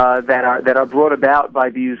that are brought about by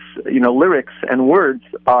these lyrics and words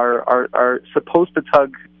are supposed to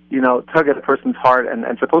tug at a person's heart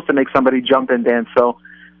and supposed to make somebody jump and dance. So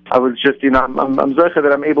I was just, I'm zocher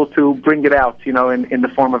that I'm able to bring it out, in the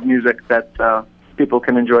form of music that people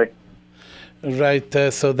can enjoy. Right.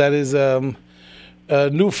 So that is a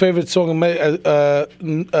new favorite song,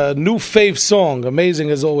 new fave song. Amazing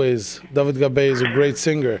as always. Dovid Gabay is a great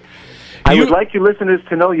singer. I would like you listeners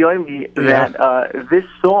to know, Yoely, that this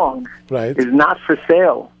song is not for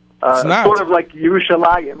sale. It's not. Sort of like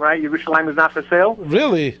Yerushalayim, right? Yerushalayim is not for sale.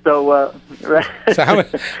 Really? So, right. So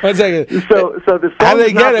one second. So the song how do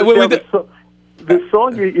they get it? The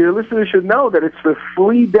song your listeners should know that it's for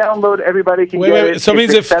free download. Everybody can get it. So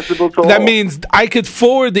it's accessible to all. That means I could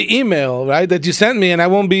forward the email, right, that you sent me, and I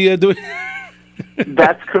won't be doing.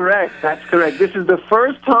 That's correct. This is the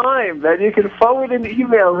first time that you can forward an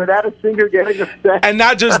email without a singer getting upset. And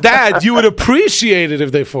not just that, you would appreciate it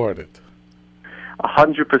if they forwarded.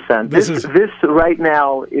 100%. This right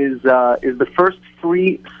now is the first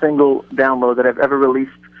free single download that I've ever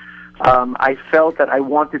released. I felt that I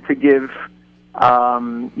wanted to give,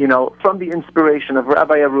 from the inspiration of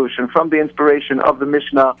Rabbi Arush and from the inspiration of the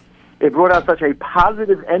Mishnah, it brought out such a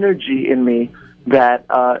positive energy in me that,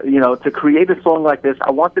 to create a song like this,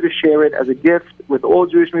 I wanted to share it as a gift with all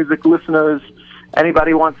Jewish music listeners.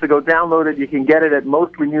 Anybody wants to go download it, you can get it at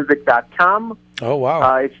mostlymusic.com. Oh,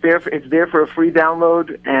 wow. It's there for a free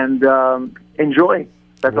download, and enjoy.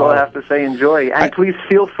 That's all I have to say. Enjoy. And please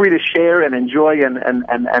feel free to share and enjoy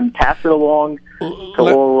and pass it along to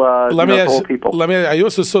all people. I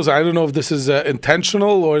also saw, I don't know if this is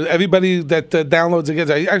intentional or everybody that downloads it gets.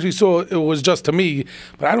 I actually saw it was just to me,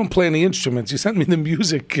 but I don't play any instruments. You sent me the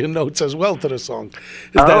music notes as well to the song.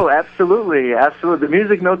 Absolutely. The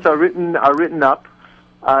music notes are written up.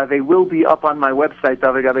 They will be up on my website,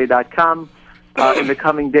 davidgabay.com. In the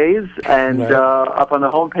coming days, and up on the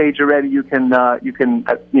homepage already, you can go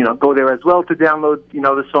there as well to download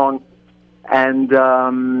the song, and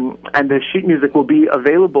the sheet music will be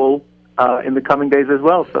available in the coming days as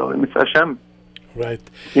well. So, Mitzvah Hashem. Right.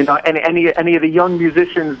 You know, any of the young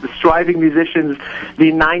musicians, the striving musicians,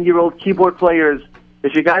 the 9-year-old keyboard players.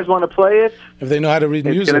 If you guys want to play it, if they know how to read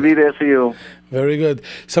music, it's going to be there for you. Very good.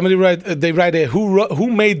 Somebody they write who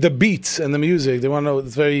made the beats and the music. They want to know.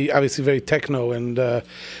 It's obviously very techno, and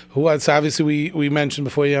who else? Obviously, we mentioned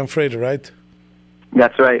before Jan Frater, right?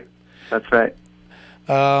 That's right.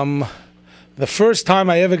 The first time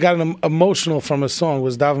I ever got emotional from a song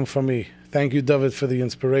was Daven for Me. Thank you, Dovid, for the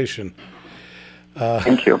inspiration.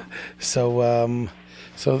 Thank you. So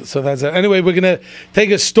that's it. Anyway, we're going to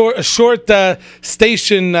take a short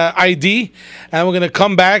station ID, and we're going to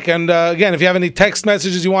come back. And again, if you have any text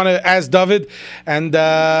messages you want to ask Dovid, and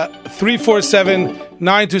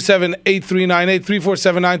 347-927-8398,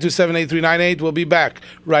 347-927-8398. We'll be back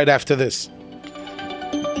right after this.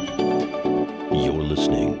 You're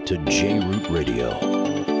listening to J-Root Radio.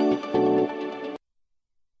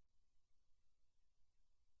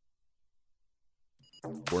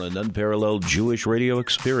 For an unparalleled Jewish radio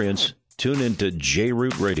experience, tune into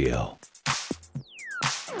J-Root Radio.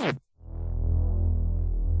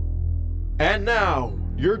 And now,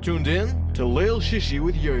 you're tuned in to Leil Shishi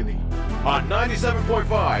with Yoely on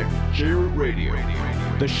 97.5 J-Root Radio.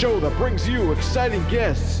 The show that brings you exciting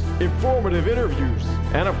guests, informative interviews,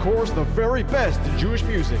 and of course, the very best in Jewish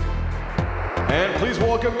music. And please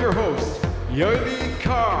welcome your host, Yoely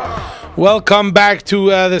Kar. Welcome back to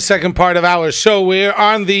the second part of our show. We're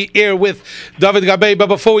on the air with Dovid Gabay. But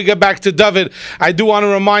before we get back to Dovid, I do want to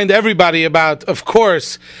remind everybody about, of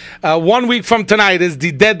course, 1 week from tonight is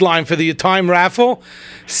the deadline for the time raffle.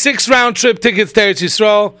 6 round-trip tickets to Eretz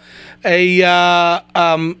Yisrael.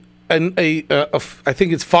 I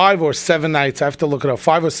think it's 5 or 7 nights. I have to look it up.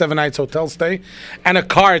 5 or 7 nights hotel stay, and a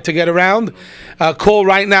car to get around. Call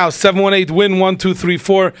right now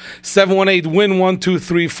 718-WIN-1234,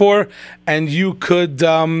 718-WIN-1234, and you could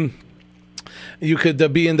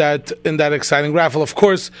be in that exciting raffle. Of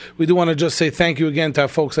course, we do want to just say thank you again to our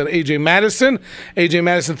folks at AJ Madison. AJ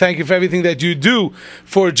Madison, thank you for everything that you do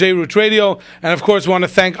for J-Root Radio, and of course, we want to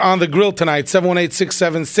thank On the Grill tonight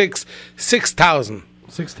 718-676-6000.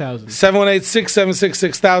 6,000.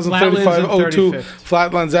 718-676-6000, 3502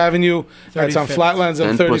 Flatlands Avenue. That's on Flatlands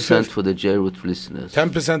and 10% for the J-Root listeners.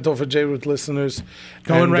 10% off for J-Root listeners.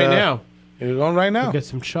 Going right now. You're going right now. Go get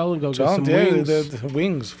some chol and get some wings. The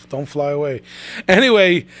wings. Don't fly away.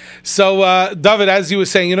 Anyway, so Dovid, as you were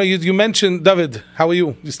saying, you mentioned, Dovid, how are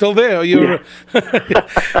you? You still there? I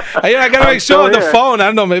got to make sure on the phone. I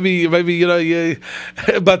don't know, maybe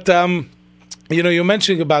but... you're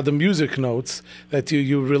mentioning about the music notes that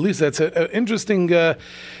you release. That's an interesting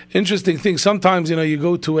thing. Sometimes, you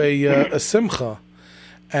go to a simcha,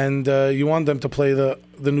 and you want them to play the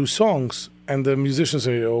new songs, and the musicians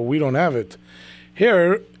say, "Oh, we don't have it."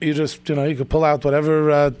 Here, you just you could pull out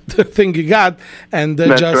whatever thing you got, and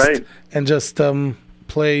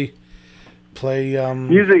play.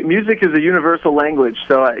 Music is a universal language.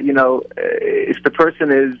 So if the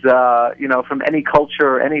person is from any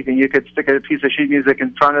culture or anything, you could stick a piece of sheet music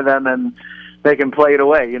in front of them and they can play it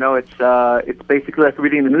away. It's basically like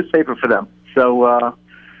reading the newspaper for them. So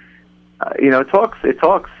it talks.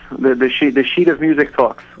 The sheet of music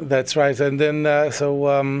talks. That's right. And then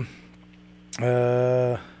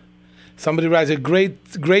somebody writes a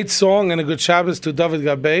great song and a good Shabbos to Dovid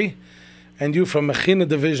Gabay. And you from Mechina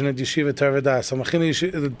Division at Yeshiva Tarvadas. So Mechina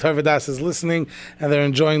Tarvadas is listening, and they're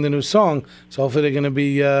enjoying the new song. So hopefully they're going to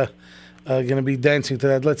be dancing to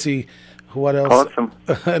that. Let's see what else. Awesome.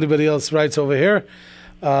 Anybody else writes over here?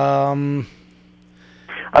 A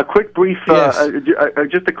quick brief, yes.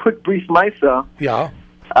 Just a quick brief, Misa. Yeah.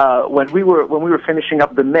 When we were finishing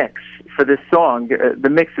up the mix for this song, the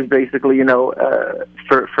mix is basically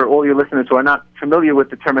for all your listeners who are not familiar with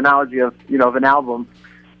the terminology of an album.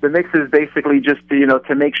 The mix is basically just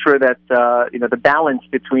to make sure that the balance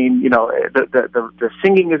between the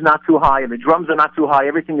singing is not too high and the drums are not too high.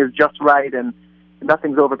 Everything is just right and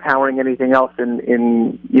nothing's overpowering anything else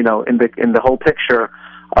in the whole picture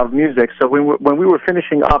of music. So when we were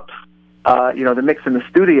finishing up the mix in the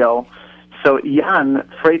studio, so Jan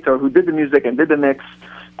Frater, who did the music and did the mix,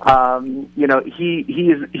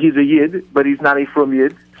 he's a Yid, but he's not a from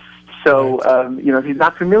Yid. So he's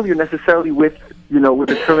not familiar necessarily with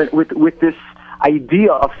with this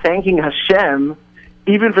idea of thanking Hashem,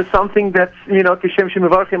 even for something that's Kishem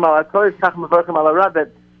Shemivarchim al Atois, Kach Mivarchim al Arad,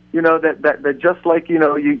 that just like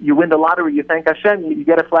you win the lottery, you thank Hashem. You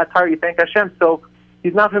get a flat tire, you thank Hashem. So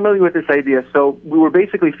he's not familiar with this idea. So we were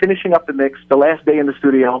basically finishing up the mix the last day in the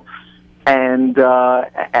studio, and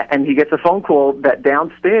he gets a phone call that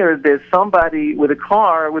downstairs there's somebody with a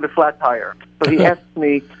car with a flat tire. So he asks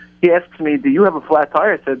me, he asks me, "Do you have a flat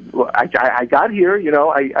tire?" I said, "Well, I got here.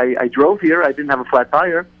 I drove here. I didn't have a flat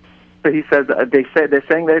tire." So he says, they're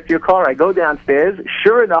saying that it's your car. I go downstairs.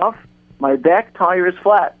 Sure enough, my back tire is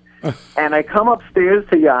flat. And I come upstairs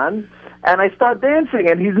to Jan, and I start dancing,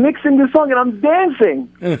 and he's mixing the song, and I'm dancing.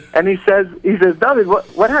 And he says, David,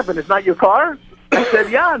 what happened? It's not your car? I said,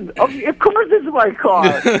 Jan, okay, of course it's my car.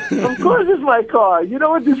 Of course it's my car. You know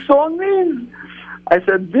what this song means? I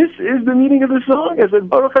said, this is the meaning of the song. I said,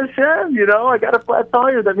 Baruch Hashem, I got a flat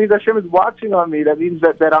tire. That means Hashem is watching on me. That means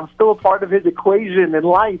that I'm still a part of his equation in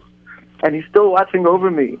life. And he's still watching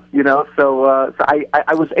over me, So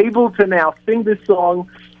I was able to now sing this song,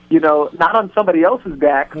 not on somebody else's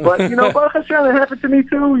back, but, Baruch Hashem, it happened to me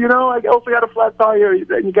too, I also got a flat tire,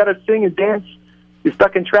 and you got to sing and dance. You're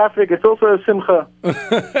stuck in traffic. It's also a simcha.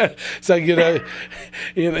 It's like you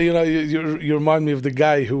remind me of the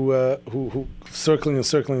guy who circling, and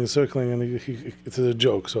it's a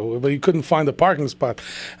joke. So, but he couldn't find a parking spot,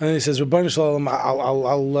 and then he says, "Rebbeinu Shalom,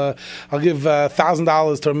 I'll give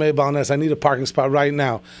 $1,000 to Rameh Balnes. I need a parking spot right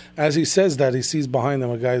now." As he says that, he sees behind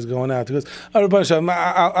him a guy's going out. He goes, "Oh, Rebbeinu Shalom,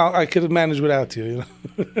 I could manage without you."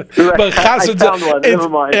 But I found one. Never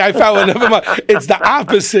mind. I found one. Never mind. It's the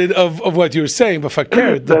opposite of what you're saying. But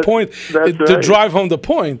the point to drive home the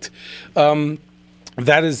point,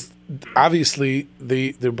 that is obviously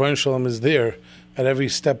the Rebbeinu Shalom is there at every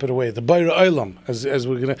step of the way. The Bayra Olam, as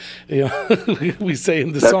we're gonna, we say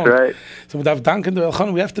in the song. That's right. So we have to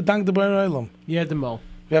thank the Bayra Olam. Yeah, the Mo.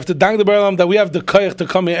 We have to thank the Baruch that we have the koyach to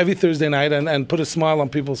come here every Thursday night and put a smile on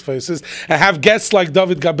people's faces and have guests like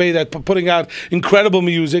Dovid Gabay that putting out incredible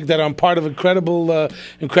music, that are part of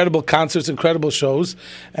incredible concerts, incredible shows,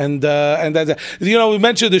 and that's we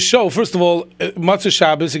mentioned the show. First of all, Motzei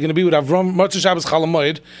Shabbos, you're going to be with Avram Motzei Shabbos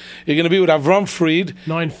Chalamoid. You're going to be with Avram Fried.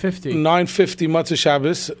 9:50 Motzei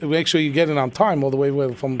Shabbos. Make sure you get it on time all the way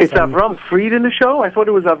from. It's Avram Fried in the show. I thought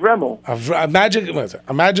it was Avremel.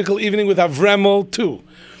 A magical evening with Avremel too.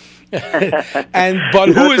 But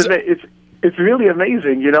who is? It's really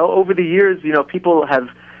amazing. Over the years, people have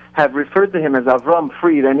referred to him as Avram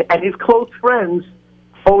Fried, and his close friends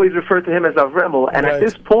always refer to him as Avremel. And at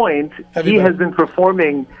this point, he has been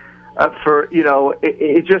performing for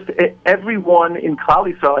everyone in Klal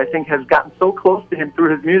Yisrael, I think, has gotten so close to him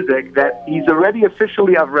through his music that he's already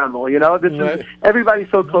officially Avremel. Is everybody's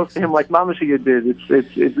so close to him, like Mama Shia did.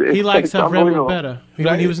 He likes Avremel better.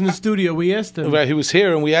 When he was in the studio, we asked him. Right, he was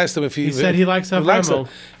here, and we asked him if he said he likes Avremel.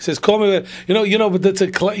 He says, "Call me." But that's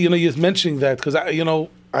you're mentioning that because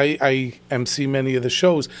I MC many of the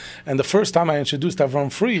shows, and the first time I introduced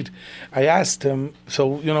Avram Fried, I asked him,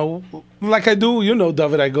 like I do,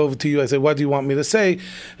 David, I go over to you, I say, what do you want me to say?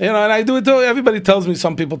 And I do it to everybody. Tells me,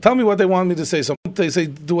 some people tell me what they want me to say. Some they say,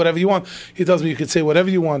 do whatever you want. He tells me, you can say whatever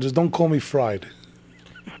you want, just don't call me Fried.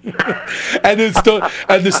 And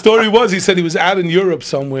the story was, he said he was out in Europe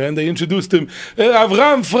somewhere, and they introduced him,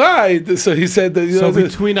 Avram Fried. So he said,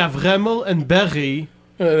 between Avremel and Berry.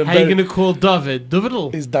 How are you going to call David?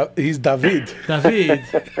 David? He's David. David.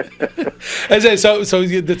 So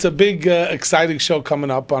it's a big, exciting show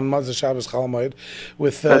coming up on Motzei Shabbos Chalamoid.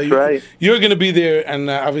 That's right. You're going to be there, and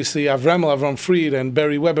obviously Avram Fried and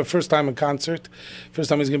Barry Weber, first time in concert. First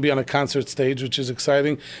time he's going to be on a concert stage, which is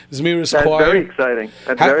exciting. Zmiris Choir. That's very exciting.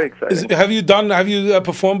 Very exciting. Have you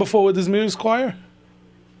performed before with the Zmiris Choir?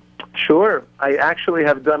 Sure. I actually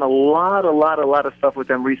have done a lot of stuff with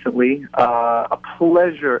them recently. A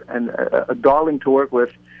pleasure and a darling to work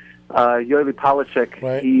with. Yoely Kar.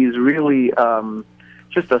 Right. He's really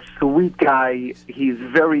just a sweet guy. He's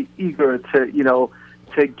very eager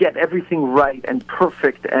to get everything right and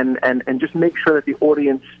perfect and just make sure that the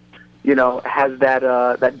audience, has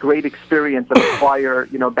that great experience of a choir,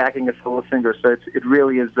 backing a solo singer. So it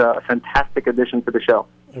really is a fantastic addition to the show.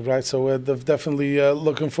 Right, so we're definitely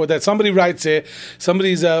looking for that. Somebody writes here,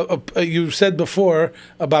 you said before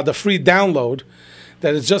about the free download,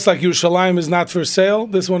 that it's just like Yerushalayim is not for sale.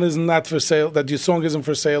 This one is not for sale, that your song isn't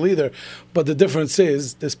for sale either. But the difference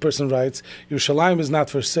is, this person writes, Yerushalayim is not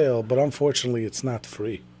for sale, but unfortunately it's not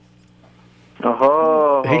free.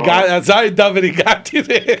 Oh, sorry, David, he got you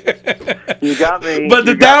there. You got me. But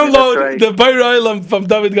the download, the Bayra Olam from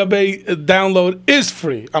David Gabay download is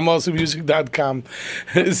free. I'm also music.com.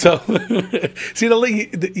 So, see, the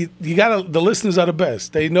listeners are the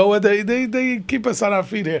best. They know what they keep us on our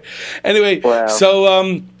feet here. Anyway, wow.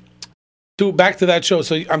 So back to that show.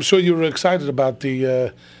 So I'm sure you were excited about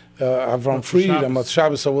the Avram Fried and Motzei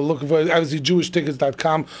Shabbos. So we're looking for obviously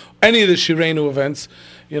JewishTickets.com. Any of the Shirenu events,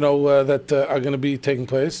 that are going to be taking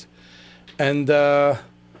place, and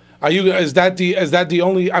Is that the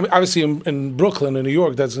only? I mean, obviously in Brooklyn, in New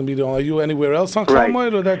York, that's going to be the only. Are you anywhere else on Chol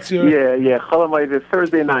Hamoed, or that's your? Yeah. Chol Hamoed is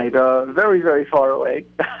Thursday night. Very, very far away,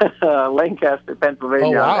 Lancaster,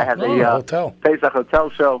 Pennsylvania. Oh wow! I have a hotel. Pesach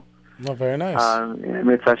hotel show. Oh, very nice.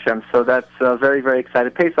 Mitzvah Hashem. So that's very, very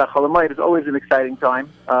excited. Pesach Chol Hamoed is always an exciting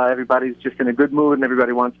time. Everybody's just in a good mood, and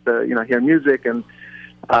everybody wants to, hear music and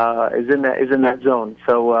is in that zone.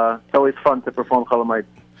 So it's always fun to perform Chol Hamoed.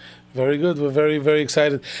 Very good. We're very, very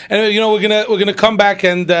excited. Anyway, we're gonna come back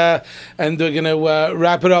and we're gonna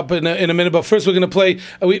wrap it up in a minute. But first, we're gonna play.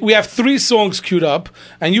 We have 3 songs queued up,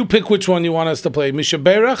 and you pick which one you want us to play: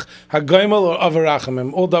 Mishaberach, Hagaimel, or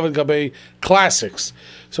Avarachamim. All Dovid Gabay classics.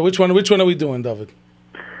 So which one are we doing, Dovid?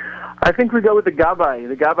 I think we go with the Gabay.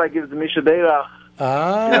 The Gabay gives the Mishaberach.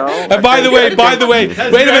 And by the way, wait a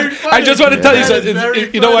minute. Funny. I just want to tell you something.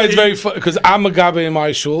 You know why it's very funny? Because I'm a Gabay in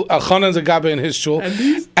my shul. Elchanan's a Gabay in his shul.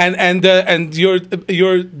 And you're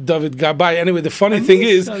Dovid Gabay. Anyway, the funny thing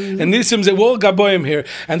is, and Nisim said, we're all Gabayim here.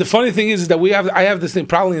 And the funny thing is that I have this thing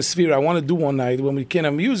probably in Sphere. I want to do one night when we can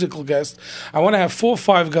have musical guests. I want to have 4 or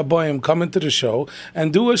 5 Gabayim come into the show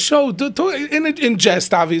and do a show in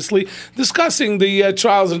jest, obviously, discussing the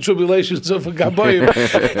trials and tribulations of a Gabayim.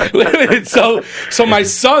 Wait a minute. So my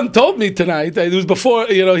son told me tonight, it was before,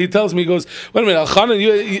 he tells me, he goes, wait a minute,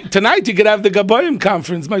 Elchanan, tonight you could have the Gabayim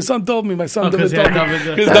conference. My son told me, because David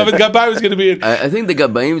Gabay was going to be in. I think the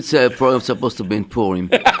Gabayim's program is supposed to be in Purim,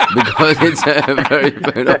 because it's very,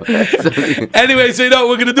 Anyway, so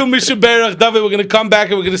we're going to do Mishaberach, David, we're going to come back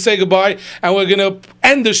and we're going to say goodbye, and we're going to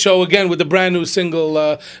end the show again with the brand new single,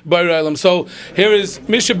 Bayra Elam. So here is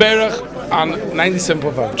Mishaberach on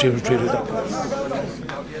 97.5 JRoot.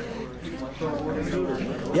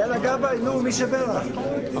 יאללה גבאי, נו, מי שברך.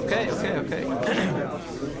 אוקיי.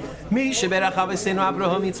 מי שברך אבותינו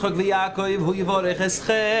אברהם יצחק ויעקב הוא יברך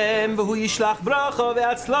אתכם והוא ישלח ברכה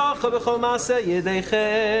והצלחה בכל מעשה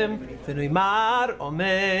ידיכם ונאמר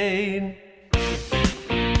אמן.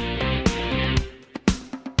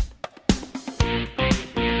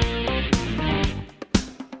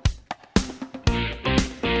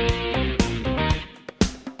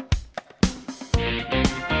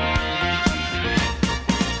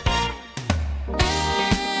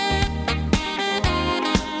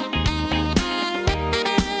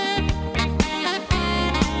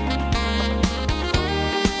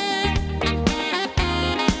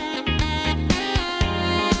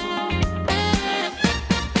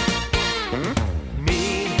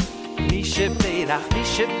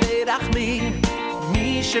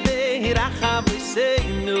 מי שברך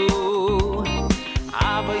אבותינו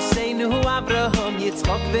אברהם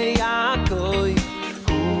יצחק ויעקב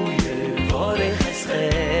הוא יברך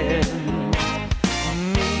אתכם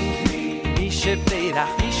מי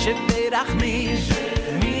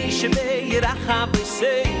שברך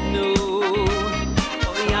אבותינו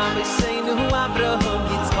אבותינו אברהם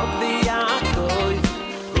יצחק ויעקב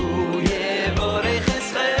הוא יברך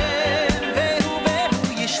אתכם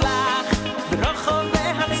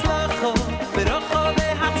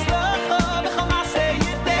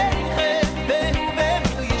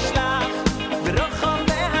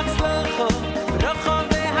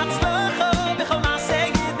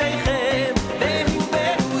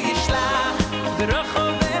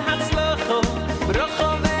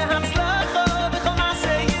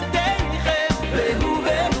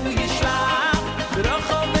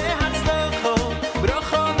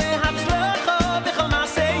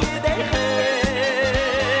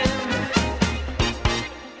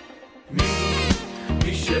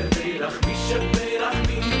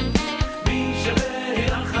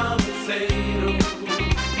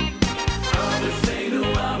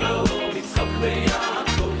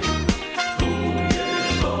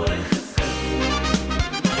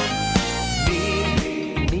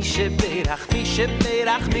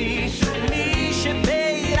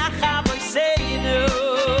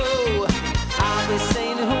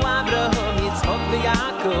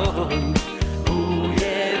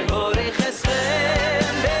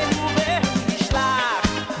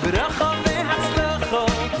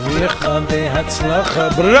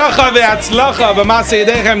Bracha ve'atzlacha b'maaseh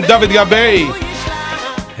yedechem, Dovid Gabay.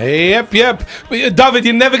 Yep. David,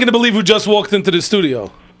 you're never going to believe who just walked into the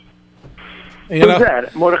studio. Who's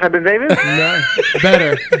that? Mordechai Ben David? No.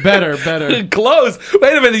 Better. Close.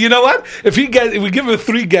 Wait a minute. You know what? If we give him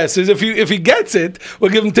 3 guesses. If he gets it,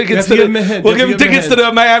 we'll give him tickets to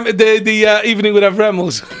the Miami the evening with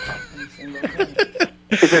Avremels.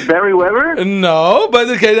 Is it Barry Weber? No, but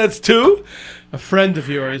okay, that's 2. A friend of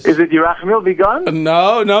yours. Is it Yerachmiel Vigan?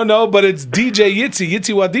 No, but it's DJ Yitzi.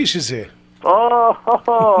 Yitzi Wadish is here. Oh,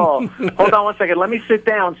 hold on one second. Let me sit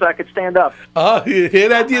down so I could stand up. Oh, you hear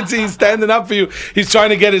that, Yitzi? He's standing up for you. He's trying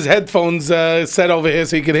to get his headphones set over here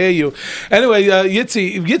so he can hear you. Anyway,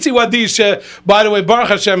 Yitzi Wadish, by the way, Baruch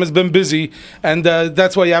Hashem has been busy, and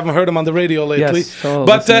that's why you haven't heard him on the radio lately. Yes,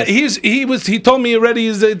 but he told me already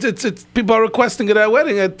it's people are requesting it at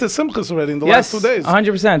wedding, at the Simchas already in the last 2 days.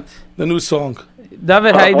 100%. The new song.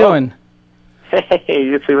 David, how you doing? Hey,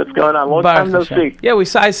 you see what's going on? Long time no see. Yeah, me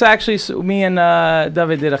and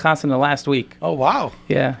David did a chasana last week. Oh, wow.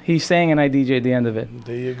 Yeah, he sang and I DJ'd the end of it.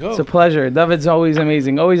 There you go. It's a pleasure. David's always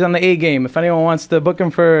amazing, always on the A game. If anyone wants to book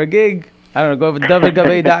him for a gig, I don't know, go over to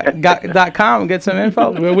davidgabay.com and get some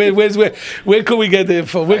info. Where could we get the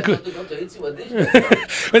info?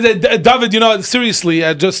 David, seriously,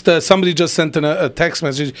 somebody just sent in a text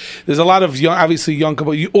message. There's a lot of young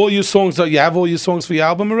couple. You have all your songs for your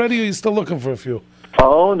album already, or are you still looking for a few?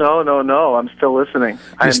 Oh, no. I'm still listening.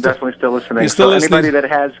 Definitely still listening. You're still listening? Anybody that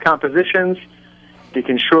has compositions, you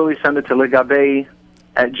can surely send it to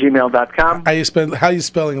legabay@gmail.com. How are you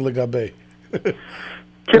spelling Legabay?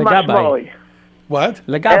 Legabay. What?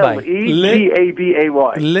 Legabay.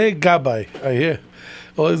 Legabay. Legabay. I hear.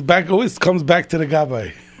 Always comes back to the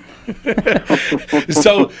Gabay.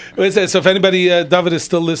 So if anybody, David is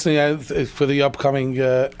still listening for the upcoming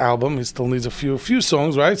album. He still needs a few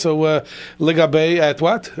songs, right? So Legabay at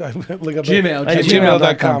what?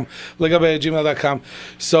 Gmail.com. Legabay at gmail.com.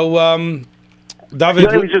 So David,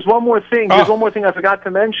 just one more thing. There's one more thing I forgot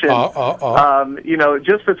to mention.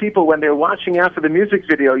 Just for people when they're watching after the music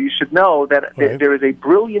video, you should know that there is a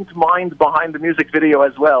brilliant mind behind the music video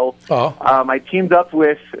as well. I teamed up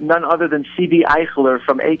with none other than C.D. Eichler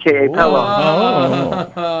from AKA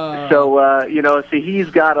Pelham. So he's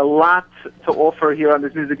got a lot to offer here on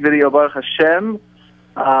this music video, Baruch Hashem,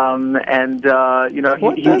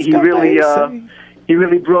 he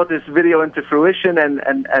really brought this video into fruition, and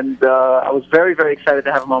I was very, very excited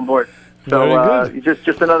to have him on board. So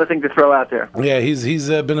just another thing to throw out there. Yeah, he's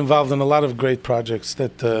been involved in a lot of great projects.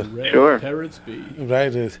 Sure.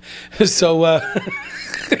 Right. So,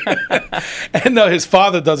 and his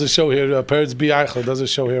father does a show here. Peretz B. Eichel does a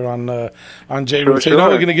show here on J-Root. So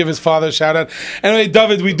we're going to give his father a shout out. Anyway,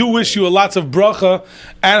 David, we do wish you lots of bracha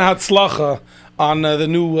and hatzlacha on the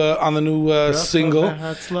new single,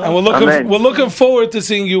 and we're looking forward to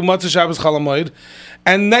seeing you Matzah Shabbos Chol Hamoed.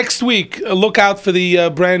 And next week, look out for the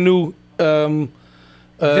brand new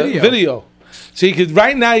video. So you could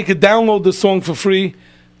download the song for free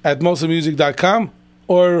at mosamusic.com,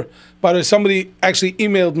 or somebody actually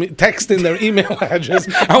emailed me, texted their email address.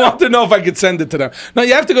 I want to know if I could send it to them. Now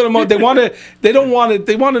you have to go to They want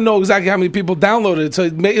to know exactly how many people downloaded it. So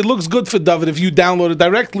it looks good for David if you download it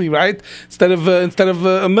directly, right? Instead of a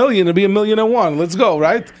million, it'll be 1,000,001. Let's go,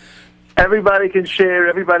 right? Everybody can share.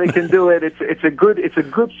 Everybody can do it. It's a good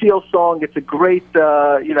feel song. It's a great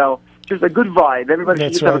just a good vibe. Everybody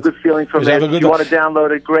should just have a good feeling from it. If you want to download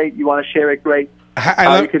it, great. You want to share it, great.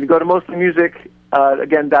 You can go to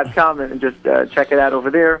mostlymusic.com and just check it out over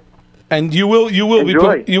there. And you will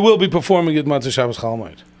be performing at Matzah Shabbos Chol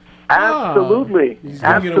Hamoed.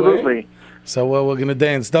 Absolutely. So we're gonna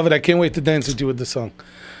dance, David. I can't wait to dance with you with the song.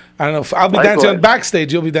 I don't know if I'll be dancing on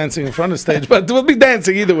backstage. You'll be dancing in front of stage, but we'll be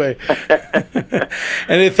dancing either way.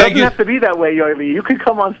 And it doesn't have to be that way, Yoely. You can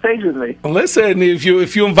come on stage with me. Listen,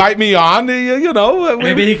 if you invite me on,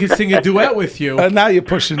 maybe he can sing a duet with you. Now you're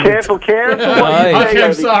pushing me. Careful what you say.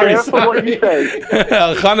 I'm sorry. Careful what you say.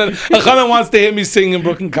 Elchanan wants to hear me sing in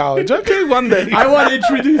Brooklyn College. Okay, one day. I want to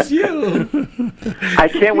introduce you. I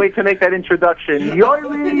can't wait to make that introduction.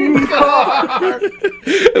 Yoely Kar.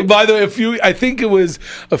 By the way, I think it was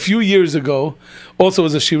a few years ago. Also, it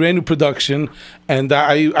was a Shirenu production, and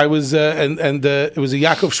I was it was a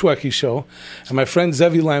Yaakov Shweki show. And my friend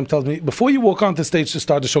Zevi Lam told me, before you walk onto stage to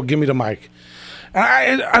start the show, give me the mic.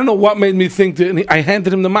 And I don't know what made me think that. And I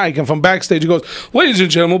handed him the mic, and from backstage he goes, "Ladies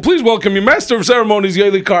and gentlemen, please welcome your master of ceremonies,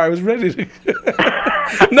 Yoely Kar." I was ready to.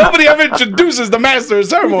 Nobody ever introduces the master of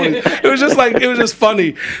ceremonies. It was just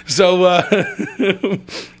funny. So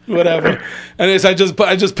whatever. Anyways, I just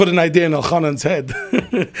put an idea in Elchanan's head.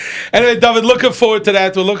 Anyway, David, looking forward to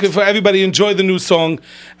that. We're looking for everybody enjoy the new song,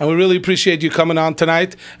 and we really appreciate you coming on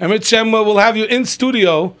tonight. And Rich Shem, we'll have you in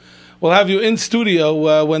studio. When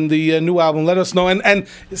the new album. Let us know and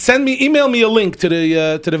email me a link to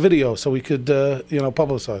the video so we could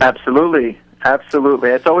publicize. Absolutely.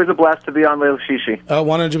 It's always a blast to be on Leil Shishi.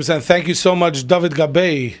 100%. Thank you so much, Dovid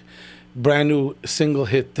Gabay. Brand new single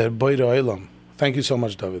hit, Boyre Olam. Thank you so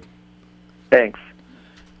much, David. Thanks.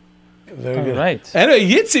 Very good. Right. Anyway,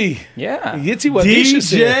 Yitzi. Yeah. Yitzi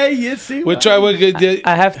Wadishis here. DJ Yitzi. We'll try.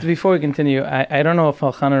 I have to, before we continue, I don't know if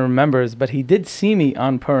Elchanan remembers, but he did see me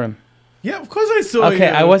on Purim. Yeah, of course I saw you. Okay,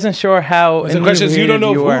 I wasn't sure how. The question is, you don't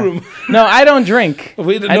know Purim. No, I don't drink.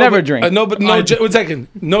 I never drink. No, but no. One second.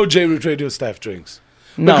 No J-Root Radio staff drinks.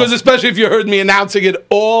 No. Because especially if you heard me announcing it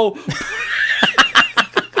all.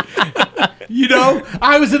 You know,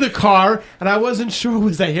 I was in the car and I wasn't sure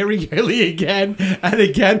was I hearing Yoely again and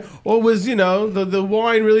again, or was, you know, the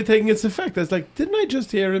wine really taking its effect. I was like, didn't I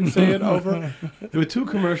just hear him say it over? There were 2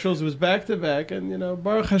 commercials. It was back to back, and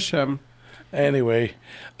Baruch Hashem. Anyway,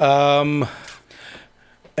 so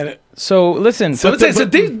listen. So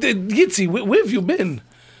Yitzi, where have you been?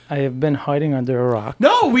 I have been hiding under a rock.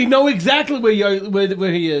 No, we know exactly where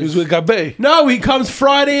he is. He's with Gabay. No, he comes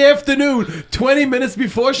Friday afternoon, 20 minutes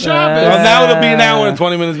before Shabbos. Well, now it'll be an hour and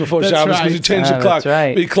 20 minutes before Shabbos because you changed the clock. That's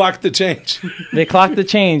right. We clocked the change. They clocked the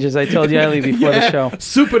change, as I told Yoely before the show.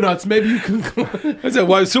 Super Nuts, maybe you can... I said,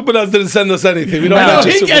 why Super Nuts didn't send us anything? We don't know.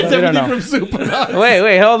 He gets everything from Super Nuts.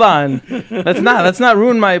 Wait, hold on. Let's not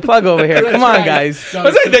ruin my plug over here. Come on, guys.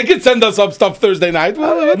 I said, they could send us some stuff Thursday night.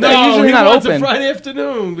 Well, no, usually he not wants open. a Friday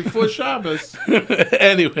afternoon before Shabbos.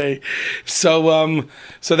 Anyway, so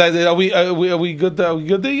that are we good? Are we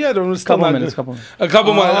good there yet? Or Couple minutes. A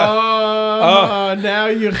couple more. Now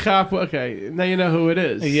you chap. Okay, now you know who it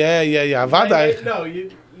is. Yeah. Vadai. No,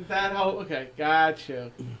 that whole. Okay, gotcha.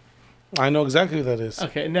 I know exactly who that is.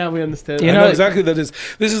 Okay, now we understand. I know exactly who that is.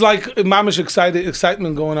 This is like mamish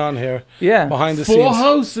excitement going on here. Yeah, behind the scenes. 4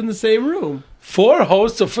 hosts in the same room. 4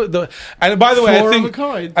 hosts of and by the way, I think 4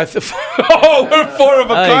 of a kind. we're 4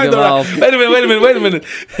 of a kind. Wait a minute.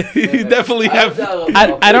 You definitely have.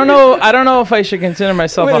 I don't know if I should consider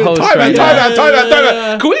myself a host. Time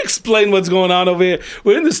out. Can we explain what's going on over here?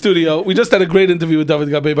 We're in the studio. We just had a great interview with Dovid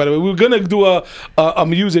Gabay. By the way, we were gonna do a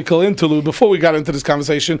musical interlude before we got into this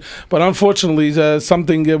conversation, but unfortunately,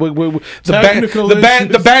 something the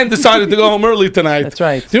band decided to go home early tonight. That's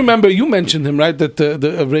right. Do you remember you mentioned him, right? That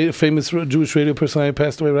the famous Jewish radio personality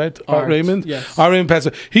passed away, right? Art Raymond. Yes. Art Raymond passed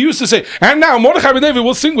away. He used to say, and now Mordechai Ben David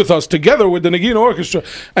will sing with us together with the Nagin Orchestra,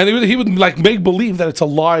 and he would like make believe that it's a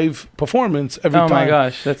live performance every time. Oh my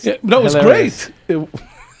gosh, that's it's great.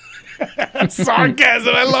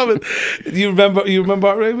 Sarcasm, I love it. You remember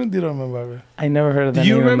Art Raymond? You don't remember Art Raymond? I never heard of that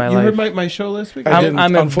name in my life. You heard my show last week?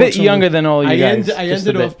 I'm a bit younger than all you guys. I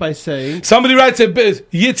ended off by saying... Somebody writes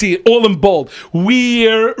Yitzi, all in bold.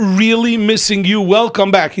 We're really missing you. Welcome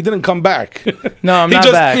back. He didn't come back. No, I'm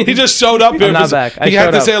not back. He just showed up here. I'm not back. He had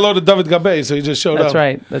to say hello to Dovid Gabay, so he just showed up.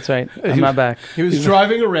 That's right. I'm not back. He was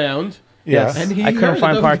driving around. Yes. And I couldn't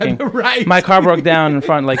find parking. Right. My car broke down in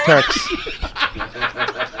front like Turks.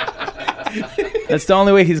 That's the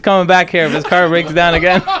only way he's coming back here if his car breaks down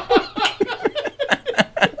again.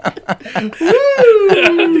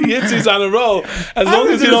 Yitzi's on a roll. As long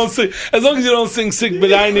as you don't sing Sick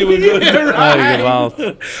B'daini, we're good.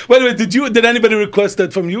 Right. Wait a minute, did anybody request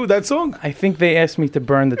that from you, that song? I think they asked me to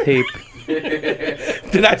burn the tape.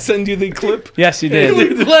 Did I send you the clip? Yes, you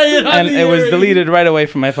did. Play it and it was deleted right away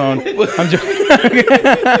from my phone. I'm joking.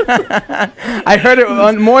 I heard it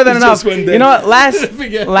more than enough. You know what?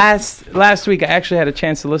 Last week I actually had a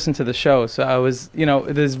chance to listen to the show, so I was,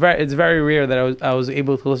 it's very rare that I was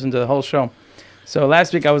able to listen to the whole show. So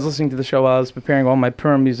last week I was listening to the show while I was preparing all my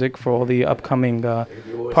Purim music for all the upcoming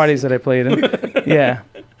parties that I played in. Yeah.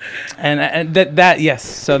 And that yes,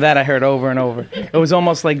 so that I heard over and over. It was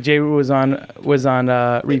almost like J. Roo was on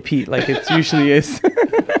repeat, like it usually is. Wait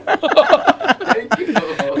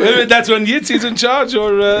a minute, that's when Yitzi's in charge,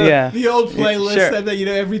 or yeah, the old playlist, sure. And then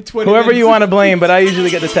every 20. Whoever minutes. You want to blame, but I usually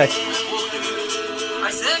get the text.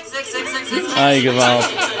 I give out.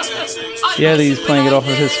 Yeah, he's playing it off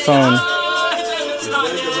of his phone.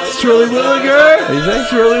 Shirley Williger.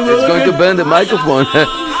 Shirley Williger. It's going to burn the microphone.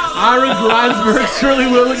 Aaron Glansberg, Shirley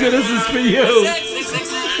Williger, this is for you.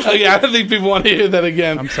 Okay, I don't think people want to hear that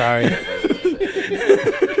again. I'm sorry.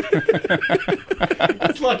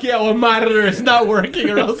 It's lucky our monitor is not working,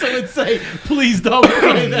 or else I would say, please don't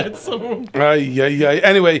play that song.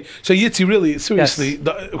 Anyway, so Yitzi, really, seriously,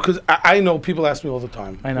 because I know people ask me all the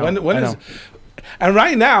time. I know. When is, and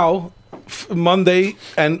right now, Monday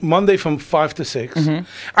from 5 to 6. Mm-hmm.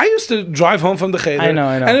 I used to drive home from the Cheder. I know.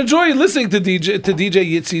 And enjoy listening to DJ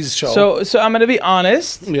Yitzi's show. So I'm going to be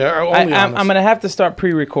honest. Yeah, honest. I'm going to have to start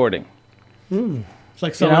pre-recording. It's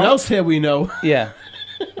like someone else here we know. Yeah.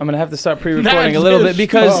 I'm going to have to start pre-recording a little bit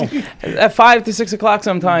because at 5 to 6 o'clock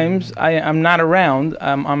sometimes I'm not around.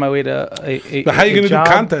 I'm on my way to a But how are you going to do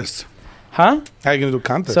contests? Huh? How are you going to do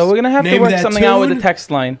contest? So we're going to have to Name work that something out with the tune?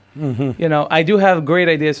 text line. You know, I do have great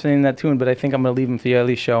ideas for naming that tune, but I think I'm going to leave them for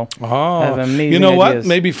Yoely's show. I have amazing you know what? ideas.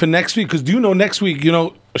 Maybe for next week, because do you know next week,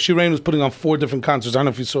 Shireen was putting on 4 different concerts. I don't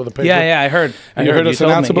know if you saw the paper. Yeah, I heard. You heard us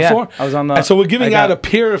told announce it me. before? Yeah, I was on the... And so we're giving out a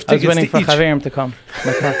pair of I was tickets waiting to for each. Javier to come.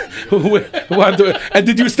 And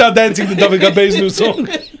did you start dancing to Dovid Gabay's new song?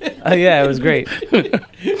 Yeah, it was great. It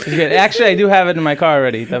was great. Actually, I do have it in my car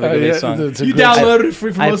already, David Gabay's song. You downloaded it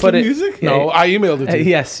free from Muslim Music? No, I emailed it to you.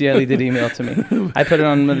 Yes, yeah, he did email it to me. I put it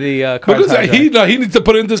on the car. Because he needs to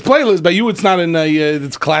put it in this playlist, but it's not in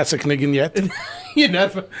its classic niggin yet. You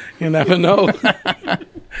never know.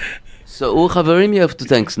 So, who Chaverim you have to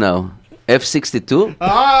thanks now? F62?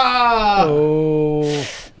 Oh.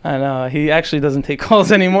 I know. He actually doesn't take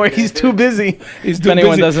calls anymore. He's too busy. If too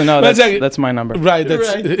anyone busy. doesn't know, that's my number. Right.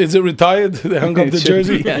 Is it retired? They hung up the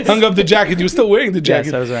jersey? Yes. Hung up the jacket. You were still wearing the jacket?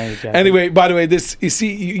 Yes, I was wearing the jacket. Anyway, by the way,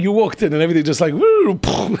 you walked in and everything just like...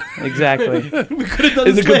 Exactly. We could have done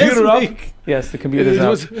Is this the computer last up? week. Yes, the computer's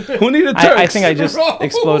up. Who needed Turks? I think I just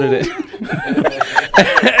exploded it.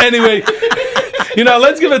 Anyway...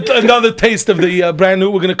 let's give it another taste of the brand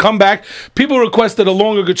new. We're going to come back. People requested a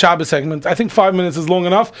longer Good Shabbos segment. I think 5 minutes is long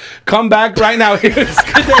enough. Come back right now. Here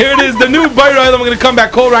it is, the new Bayra Olam. We're going to come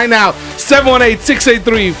back. Call right now.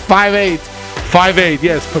 718-683-5858.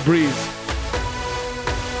 Yes, Fabrice.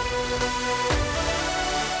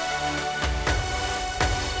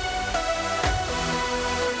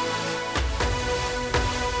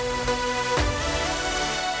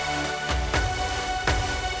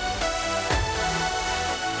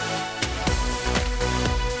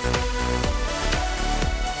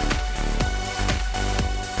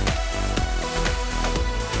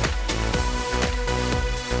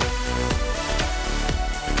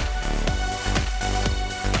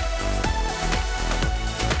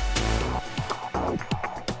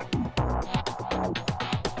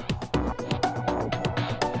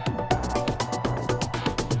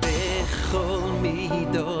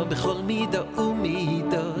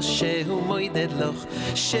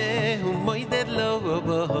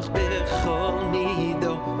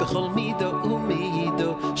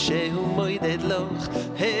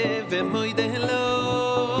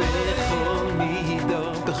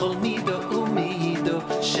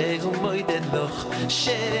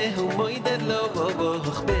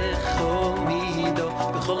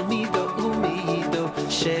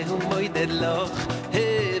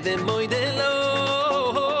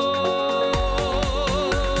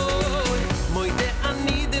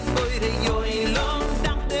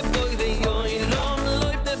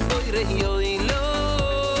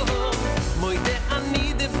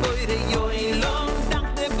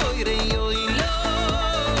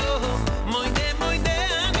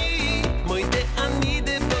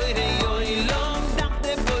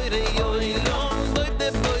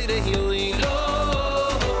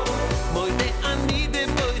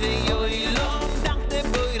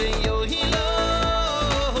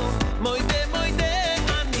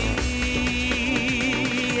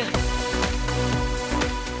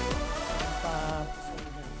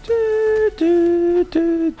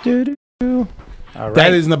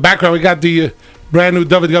 That is in the background. We got the brand new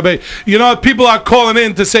Dovid Gabay. People are calling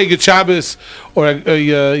in to say Good Shabbos, or I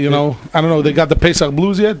don't know. They got the Pesach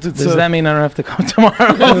blues yet? Does that mean I don't have to come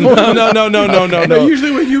tomorrow? No.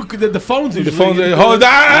 Usually when the phones usually... The phones hold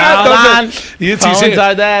on. Phones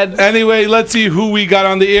are dead. Anyway, let's see who we got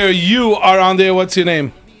on the air. You are on there. What's your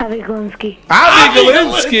name? Avi Galinsky. Avi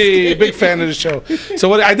Galinsky. Big fan of the show.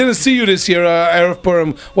 So I didn't see you this year, Erev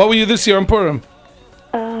Purim. What were you this year in Purim?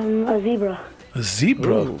 A zebra. A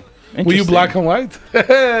zebra? Were you black and white?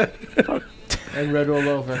 And red all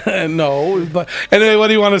over. No. But anyway, what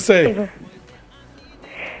do you want to say?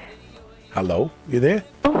 Hello? You there?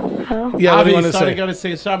 Hello? Yeah, what do you want to I say? got to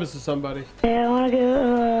say Shabbos to somebody. Yeah, I want to give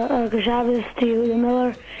a Good Shabbos to Yehuda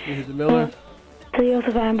Miller. Yehuda Miller. To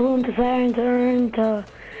Yosef Einblum, to Saren, to Ern, to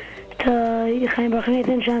Chaim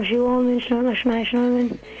Brachneten, Sham Shilon, Shmai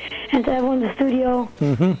Shnoiman, and to everyone in the studio.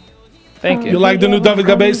 Mm-hmm. Thank you. You like the new Dovid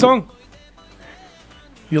Gabay song?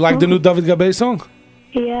 You like the new Dovid Gabay song?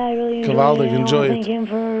 Yeah, I really enjoy Gewaldig, it. enjoy it. Thank him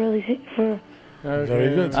for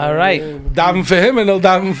Very good. All right. Daven for him and he'll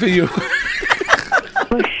daven for you.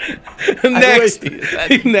 Next. You're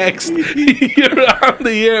on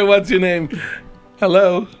the air. What's your name?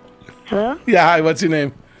 Hello? Hello? Yeah, hi. What's your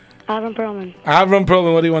name? Avram Perlman. Avram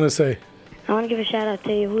Perlman. What do you want to say? I want to give a shout out to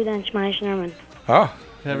Yehuda and Shmai Shnerman. Oh,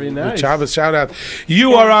 very good nice. Shabbos shout out.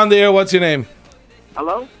 You are on the air. What's your name?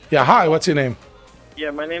 Hello? Yeah, hi. What's your name?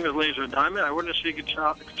 Yeah, my name is Laser Diamond. I want to say good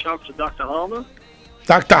job to Dr. Hollander.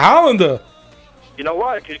 Dr. Hollander. You know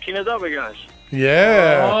why? Because Kina Dubba, guys.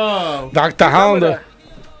 Yeah. Oh. Dr. Hollander.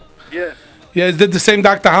 Yeah. Yeah, is that the same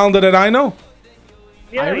Dr. Hollander that I know?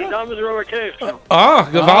 Yeah, he's on with Robert Cave. Oh,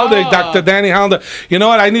 Gavaldi, Dr. Danny Hollander. You know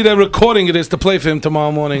what? I need a recording of this to play for him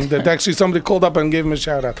tomorrow morning. That actually somebody called up and gave him a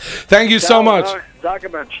shout out. Thank you so much. Zaga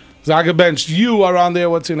Bench. Zaga Bench, you are on there.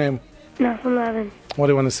 What's your name? Nothing, Levin. What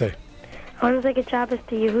do you want to say? I want to take a Shabbos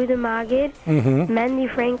to Yehuda Magid,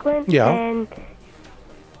 Mendy Franklin, Yeah. and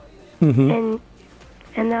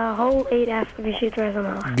the whole 8F of Yeshut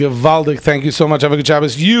Rezamala. Gavaldi, thank you so much. Have a good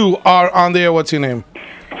Shabbos. You are on there. What's your name?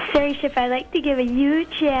 Sorry, Ship, I'd like to give a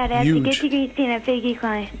huge shout out to Get to Christine at Figgy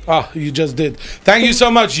Klein. Oh, you just did. Thank you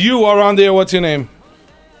so much. You are on there. What's your name?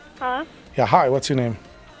 Hello? Yeah, hi. What's your name?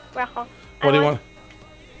 Rachel. What do you want?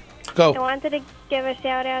 Go. I wanted to give a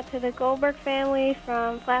shout out to the Goldberg family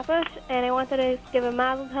from Flatbush, and I wanted to give a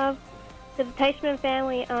mazel tov to the Teichman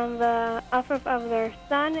family on the offer of their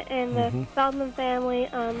son, and the Feldman family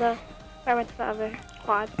on the bar mitzvah of their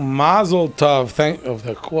quad. Mazel tov.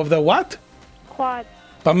 Of the what? Quad.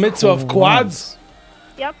 Bar mitzvah of quads?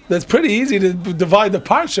 Yep. That's pretty easy to divide the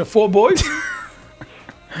parsha. 4 boys?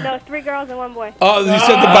 No, 3 girls and 1 boy. Oh, you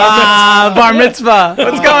said the bar mitzvah. Bar mitzvah.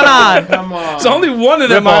 What's going on? Come on. It's only one of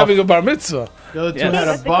them having a bar mitzvah. The other two Yeah, had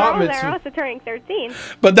but a the bar girls are mitzvah. also turning 13.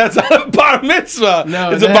 But that's not a bar mitzvah.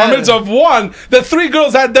 No, it's a bar mitzvah of 1. The 3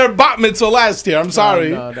 girls had their bar mitzvah last year. I'm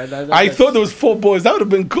sorry. No, I thought there was 4 boys. That would have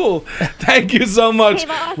been cool. Thank you so much. Okay,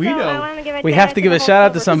 but also, We know. I want to give a We shout have out to give the a whole shout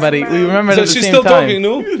out to Silver somebody. Spring We Maryland. remember it So at the she's same still time. talking,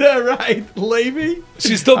 no? Is that right, Levy?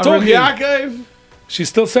 She's still talking. Yaakov? She's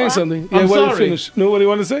still saying something. Yeah, I'm what sorry. finish? No, what do you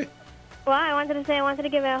want to say? Well, I wanted to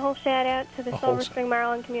give a whole shout out to the Silver Spring,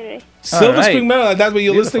 Maryland community. Silver right. Spring, Maryland. That's where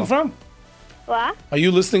you're Beautiful. listening from? What? Are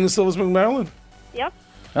you listening in Silver Spring, Maryland? Yep.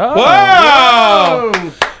 Oh. Wow!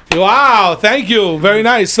 Wow, thank you. Very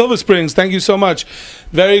nice. Silver Springs, thank you so much.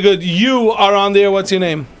 Very good. You are on there. What's your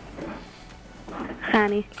name?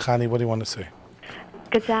 Khani. Khani, what do you want to say?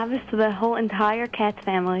 Good Shabbos to the whole entire Cats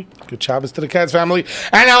family. Good Shabbos to the Cats family.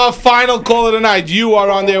 And our final call of the night. You are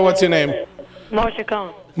on there. What's your name? Moshe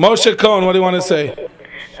Cohen. Moshe Cohen, what do you want to say?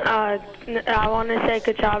 I want to say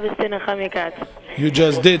good Shabbos to Nechemia Katz. You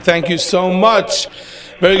just did. Thank you so much.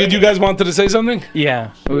 Very good. You guys wanted to say something?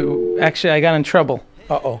 Yeah. Actually, I got in trouble.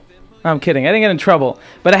 Uh-oh. I'm kidding. I didn't get in trouble.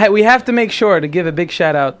 But we have to make sure to give a big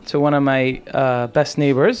shout out to one of my best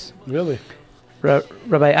neighbors. Really?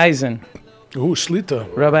 Rabbi Eisen. Ooh, Shlita.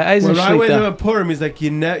 Rabbi Eisen When I went to Shlita. a Purim, he's like, We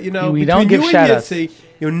between don't give you and shout-outs. Yitzi,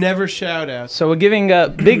 you'll never shout out. So we're giving a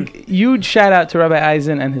big, huge shout out to Rabbi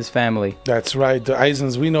Eisen and his family. That's right. The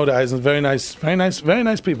Eisens, we know the Eisens. Very nice, very nice, very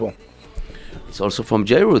nice people. It's also from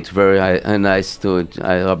J-Root. Very nice to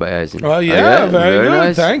Rabbi Eisen. Oh, yeah, very good.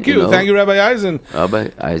 Nice, Thank you. Thank you, Rabbi Eisen. Rabbi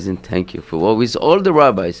Eisen, thank you for always all the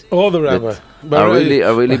rabbis. All the rabbis. Are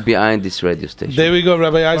really behind this radio station. There we go,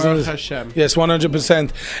 Rabbi Eisen. Baruch Hashem. Yes,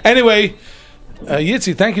 100%. Anyway,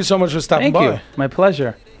 Yitzi, thank you so much for stopping Thank by. you. My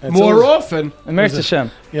pleasure. It's More always- often. Meretz Hashem.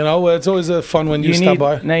 You know, it's always fun when you stop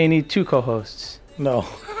by. Now you need 2 co-hosts. No.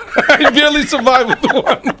 I barely survived with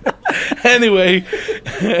one. Anyway,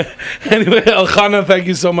 Elchana, thank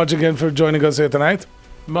you so much again for joining us here tonight.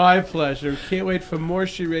 My pleasure. Can't wait for more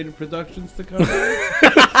She-Rated Productions to come out.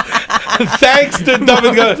 Thanks to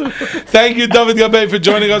Dovid Gabay. Thank you, Dovid Gabay, for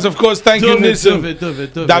joining us. Of course, thank you, Nissim.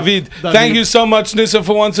 David. Thank you so much, Nissim,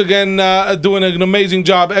 for once again doing an amazing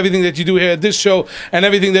job. Everything that you do here at this show and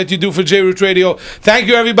everything that you do for J-Root Radio. Thank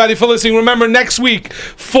you, everybody, for listening. Remember, next week,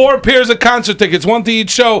 4 pairs of concert tickets, 1 to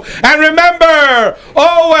each show. And remember,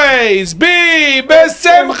 always be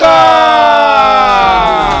besimcha!